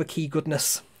its rubber key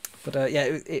goodness. But yeah,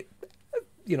 it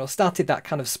you know, started that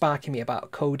kind of sparking me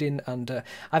about coding, and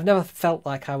I've never felt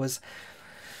like I was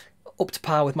up to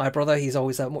par with my brother. He's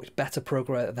always a much better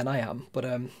programmer than I am, but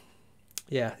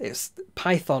yeah,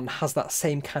 Python has that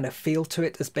same kind of feel to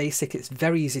it as BASIC. It's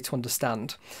very easy to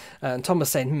understand. And Tom was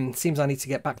saying, seems I need to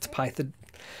get back to Python.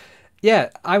 Yeah,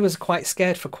 I was quite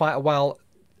scared for quite a while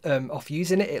of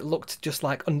using it. It looked just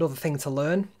like another thing to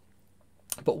learn.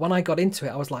 But when I got into it,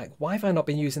 I was like, why have I not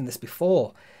been using this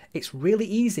before? It's really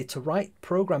easy to write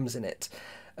programs in it.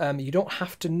 You don't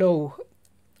have to know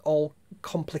all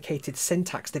complicated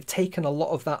syntax. They've taken a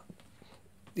lot of that,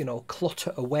 you know,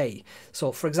 clutter away.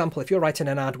 So for example, if you're writing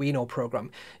an Arduino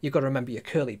program, you've got to remember your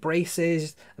curly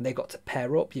braces, and they've got to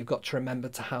pair up. You've got to remember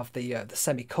to have the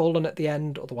semicolon at the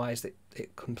end, otherwise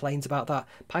it complains about that.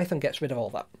 Python gets rid of all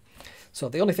that. So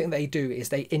the only thing they do is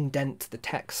they indent the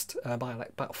text by like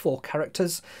about 4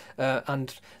 characters,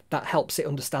 and that helps it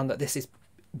understand that this is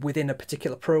within a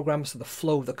particular program, so the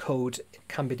flow of the code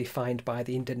can be defined by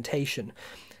the indentation.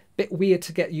 Bit weird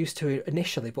to get used to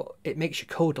initially, but it makes your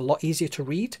code a lot easier to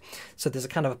read. So there's a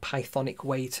kind of a Pythonic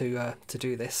way to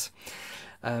do this.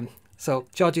 So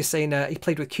George is saying he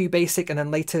played with QBasic and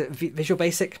then later Visual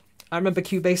Basic. I remember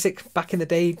QBasic back in the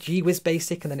day, GWiz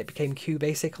Basic, and then it became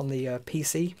QBasic on the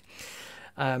PC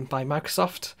by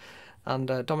Microsoft. And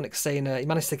Dominic's saying he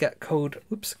managed to get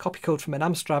copy code from an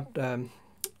Amstrad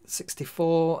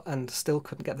 64 and still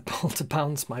couldn't get the ball to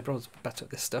bounce. My brother's better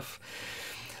at this stuff.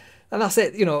 And that's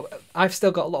it, you know, I've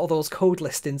still got a lot of those code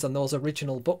listings on those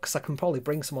original books. I can probably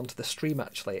bring some onto the stream,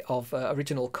 actually, of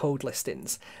original code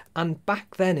listings. And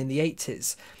back then in the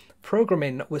 80s,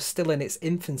 programming was still in its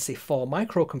infancy for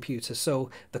microcomputers. So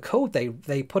the code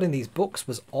they put in these books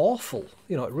was awful.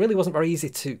 You know, it really wasn't very easy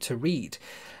to read.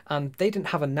 And they didn't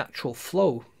have a natural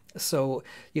flow. So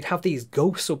you'd have these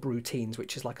go subroutines,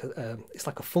 which is like it's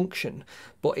like a function,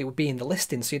 but it would be in the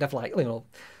listing. So you'd have like, you know,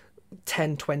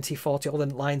 10, 20, 40, all the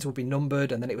lines would be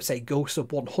numbered, and then it would say go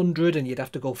sub 100, and you'd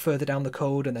have to go further down the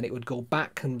code, and then it would go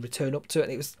back and return up to it,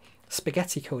 and it was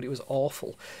spaghetti code. It was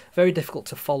awful, very difficult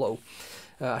to follow.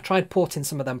 I tried porting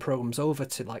some of them programs over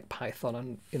to like Python,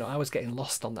 and you know, I was getting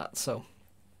lost on that. So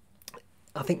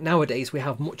I think nowadays we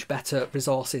have much better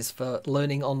resources for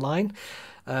learning online,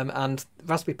 and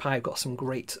Raspberry Pi have got some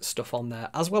great stuff on there,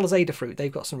 as well as Adafruit. They've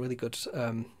got some really good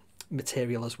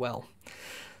material as well.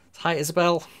 Hi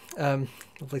Isabel,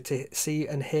 lovely to see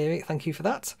and hear it. Thank you for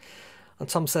that. And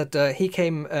Tom said he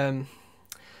came,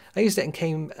 I used it and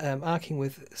came arcing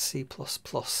with C++.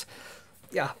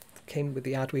 Yeah, came with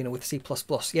the Arduino with C++.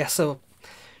 Yeah, so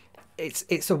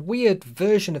it's a weird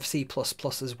version of C++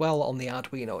 as well on the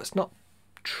Arduino. It's not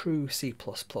true C++.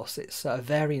 It's a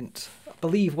variant. I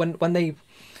believe when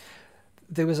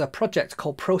there was a project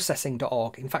called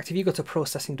processing.org. In fact, if you go to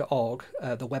processing.org,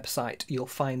 the website, you'll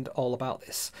find all about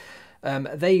this.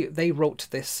 They wrote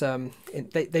this,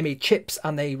 they made chips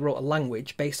and they wrote a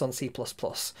language based on C++.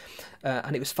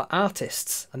 And it was for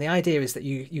artists. And the idea is that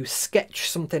you sketch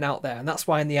something out there. And that's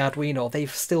why in the Arduino,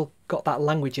 they've still got that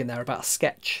language in there about a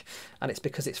sketch. And it's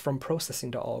because it's from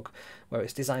processing.org, where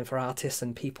it's designed for artists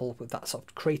and people with that sort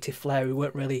of creative flair who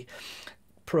weren't really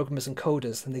programmers and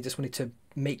coders, and they just wanted to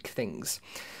make things.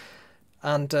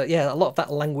 And yeah, a lot of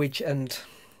that language. And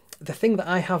the thing that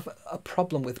I have a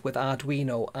problem with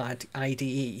Arduino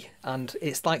IDE, and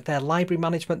it's like their library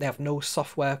management. They have no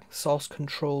software source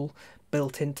control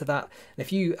built into that. And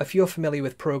if you're familiar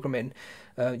with programming,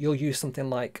 you'll use something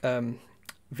like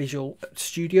Visual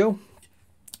Studio.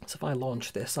 So if I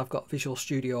launch this, I've got Visual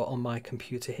Studio on my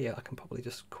computer here. I can probably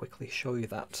just quickly show you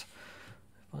that.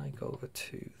 If I go over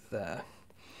to there.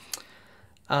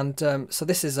 And so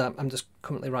this is, I'm just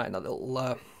currently writing a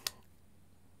little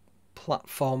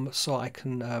platform so I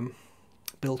can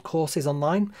build courses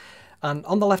online. And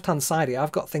on the left hand side here,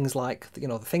 I've got things like, you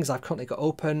know, the things I've currently got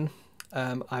open.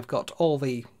 I've got all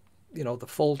the, you know, the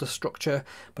folder structure,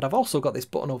 but I've also got this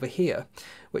button over here,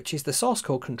 which is the source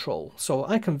code control. So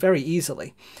I can very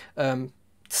easily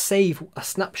save a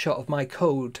snapshot of my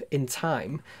code in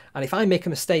time. And if I make a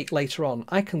mistake later on,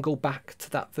 I can go back to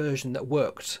that version that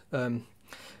worked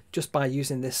just by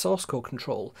using this source code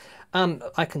control. And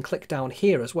I can click down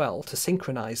here as well to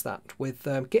synchronize that with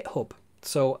GitHub.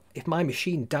 So if my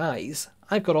machine dies,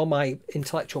 I've got all my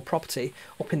intellectual property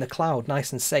up in the cloud,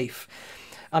 nice and safe.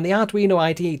 And the Arduino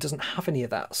IDE doesn't have any of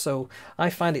that, so I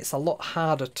find it's a lot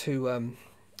harder to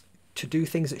do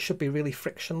things that should be really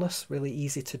frictionless, really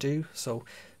easy to do. So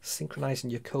synchronizing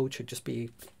your code should just be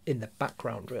in the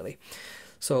background, really.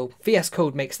 So VS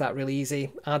Code makes that really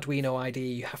easy. Arduino IDE,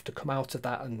 you have to come out of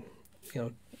that and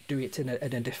do it in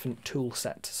a different tool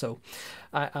set. So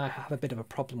I have a bit of a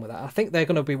problem with that. I think they're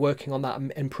going to be working on that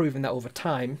and improving that over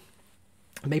time.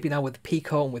 Maybe now with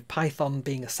Pico and with Python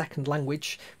being a second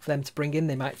language for them to bring in,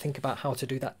 they might think about how to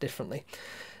do that differently.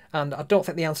 And I don't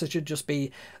think the answer should just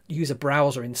be use a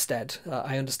browser instead.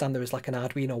 I understand there is like an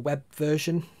Arduino web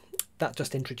version. That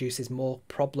just introduces more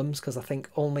problems because I think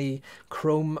only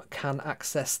Chrome can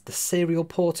access the serial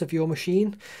port of your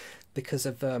machine because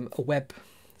of a web,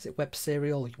 is it web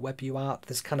serial, web UART?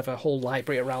 There's kind of a whole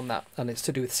library around that, and it's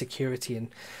to do with security and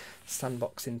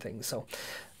sandboxing things. So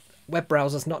web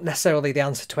browser's not necessarily the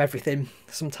answer to everything.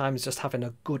 Sometimes just having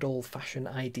a good old-fashioned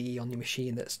IDE on your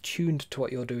machine that's tuned to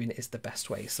what you're doing is the best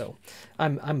way. So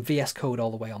I'm VS Code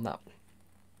all the way on that.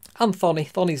 And Thonny.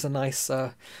 Thonny's a nice,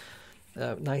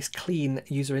 nice clean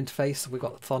user interface. We've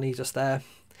got Thonny just there.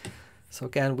 So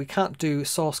again, we can't do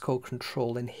source code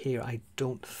control in here, I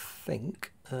don't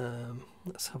think.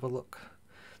 Let's have a look.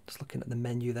 Just looking at the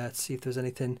menu there to see if there's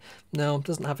anything. No, it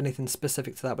doesn't have anything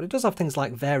specific to that, but it does have things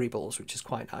like variables, which is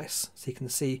quite nice. So you can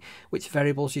see which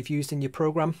variables you've used in your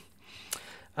program,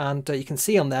 and you can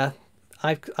see on there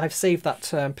I've saved that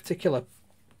particular,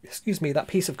 that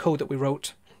piece of code that we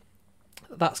wrote.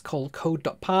 That's called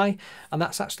code.py, and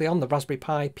that's actually on the Raspberry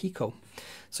Pi Pico.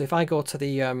 So if I go to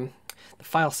the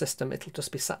file system, it'll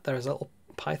just be sat there as a little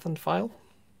Python file.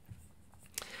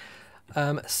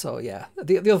 So yeah,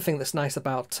 the other thing that's nice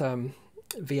about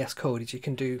VS Code is you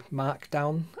can do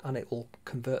Markdown, and it will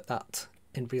convert that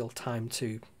in real time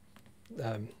to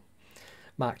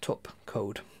marked up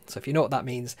code. So if you know what that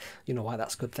means, you know why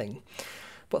that's a good thing.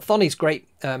 But Thonny's great.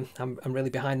 I'm really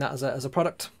behind that as a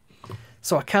product.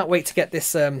 So I can't wait to get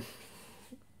this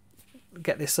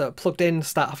plugged in,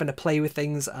 start having to play with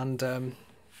things, and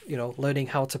learning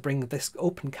how to bring this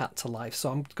OpenCat to life.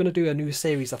 So I'm going to do a new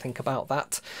series, I think, about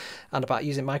that, and about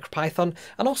using MicroPython,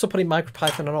 and also putting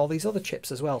MicroPython on all these other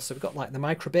chips as well. So we've got like the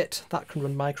Microbit that can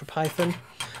run MicroPython,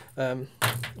 the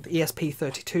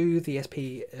ESP32, the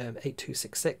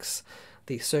ESP8266,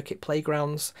 the Circuit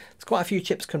Playgrounds. There's quite a few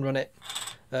chips can run it.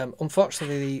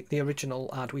 Unfortunately, the original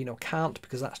Arduino can't,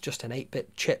 because that's just an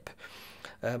 8-bit chip,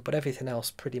 but everything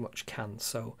else pretty much can.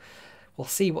 So we'll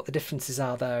see what the differences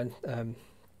are there, and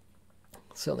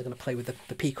certainly going to play with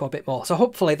the Pico a bit more. So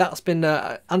hopefully that's been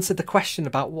answered the question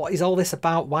about what is all this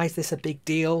about, why is this a big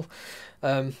deal,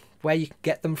 where you can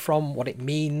get them from, what it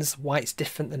means, why it's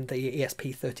different than the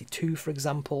ESP32, for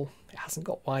example. It hasn't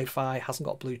got Wi-Fi, hasn't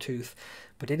got Bluetooth,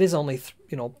 but it is only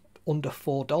under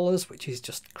 $4, which is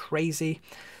just crazy.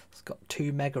 It's got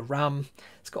 2 meg RAM.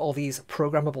 It's got all these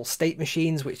programmable state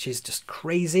machines, which is just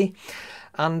crazy.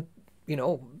 And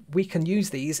we can use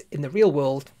these in the real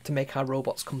world to make our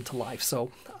robots come to life.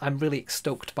 So I'm really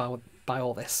stoked by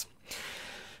all this.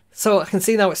 So I can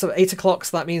see now it's 8 o'clock,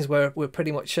 so that means we're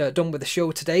pretty much done with the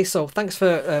show today. So thanks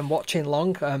for watching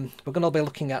along. We're going to be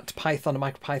looking at Python and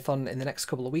MicroPython in the next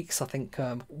couple of weeks. I think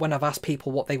when I've asked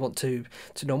people what they want to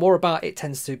know more about, it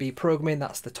tends to be programming.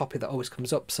 That's the topic that always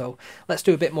comes up. So let's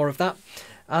do a bit more of that.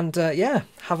 And yeah,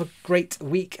 have a great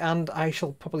week, and I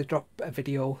shall probably drop a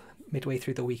video midway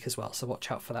through the week as well, so watch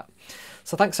out for that.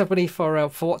 So thanks everybody for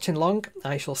watching along.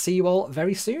 I shall see you all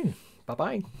very soon. Bye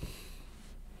bye.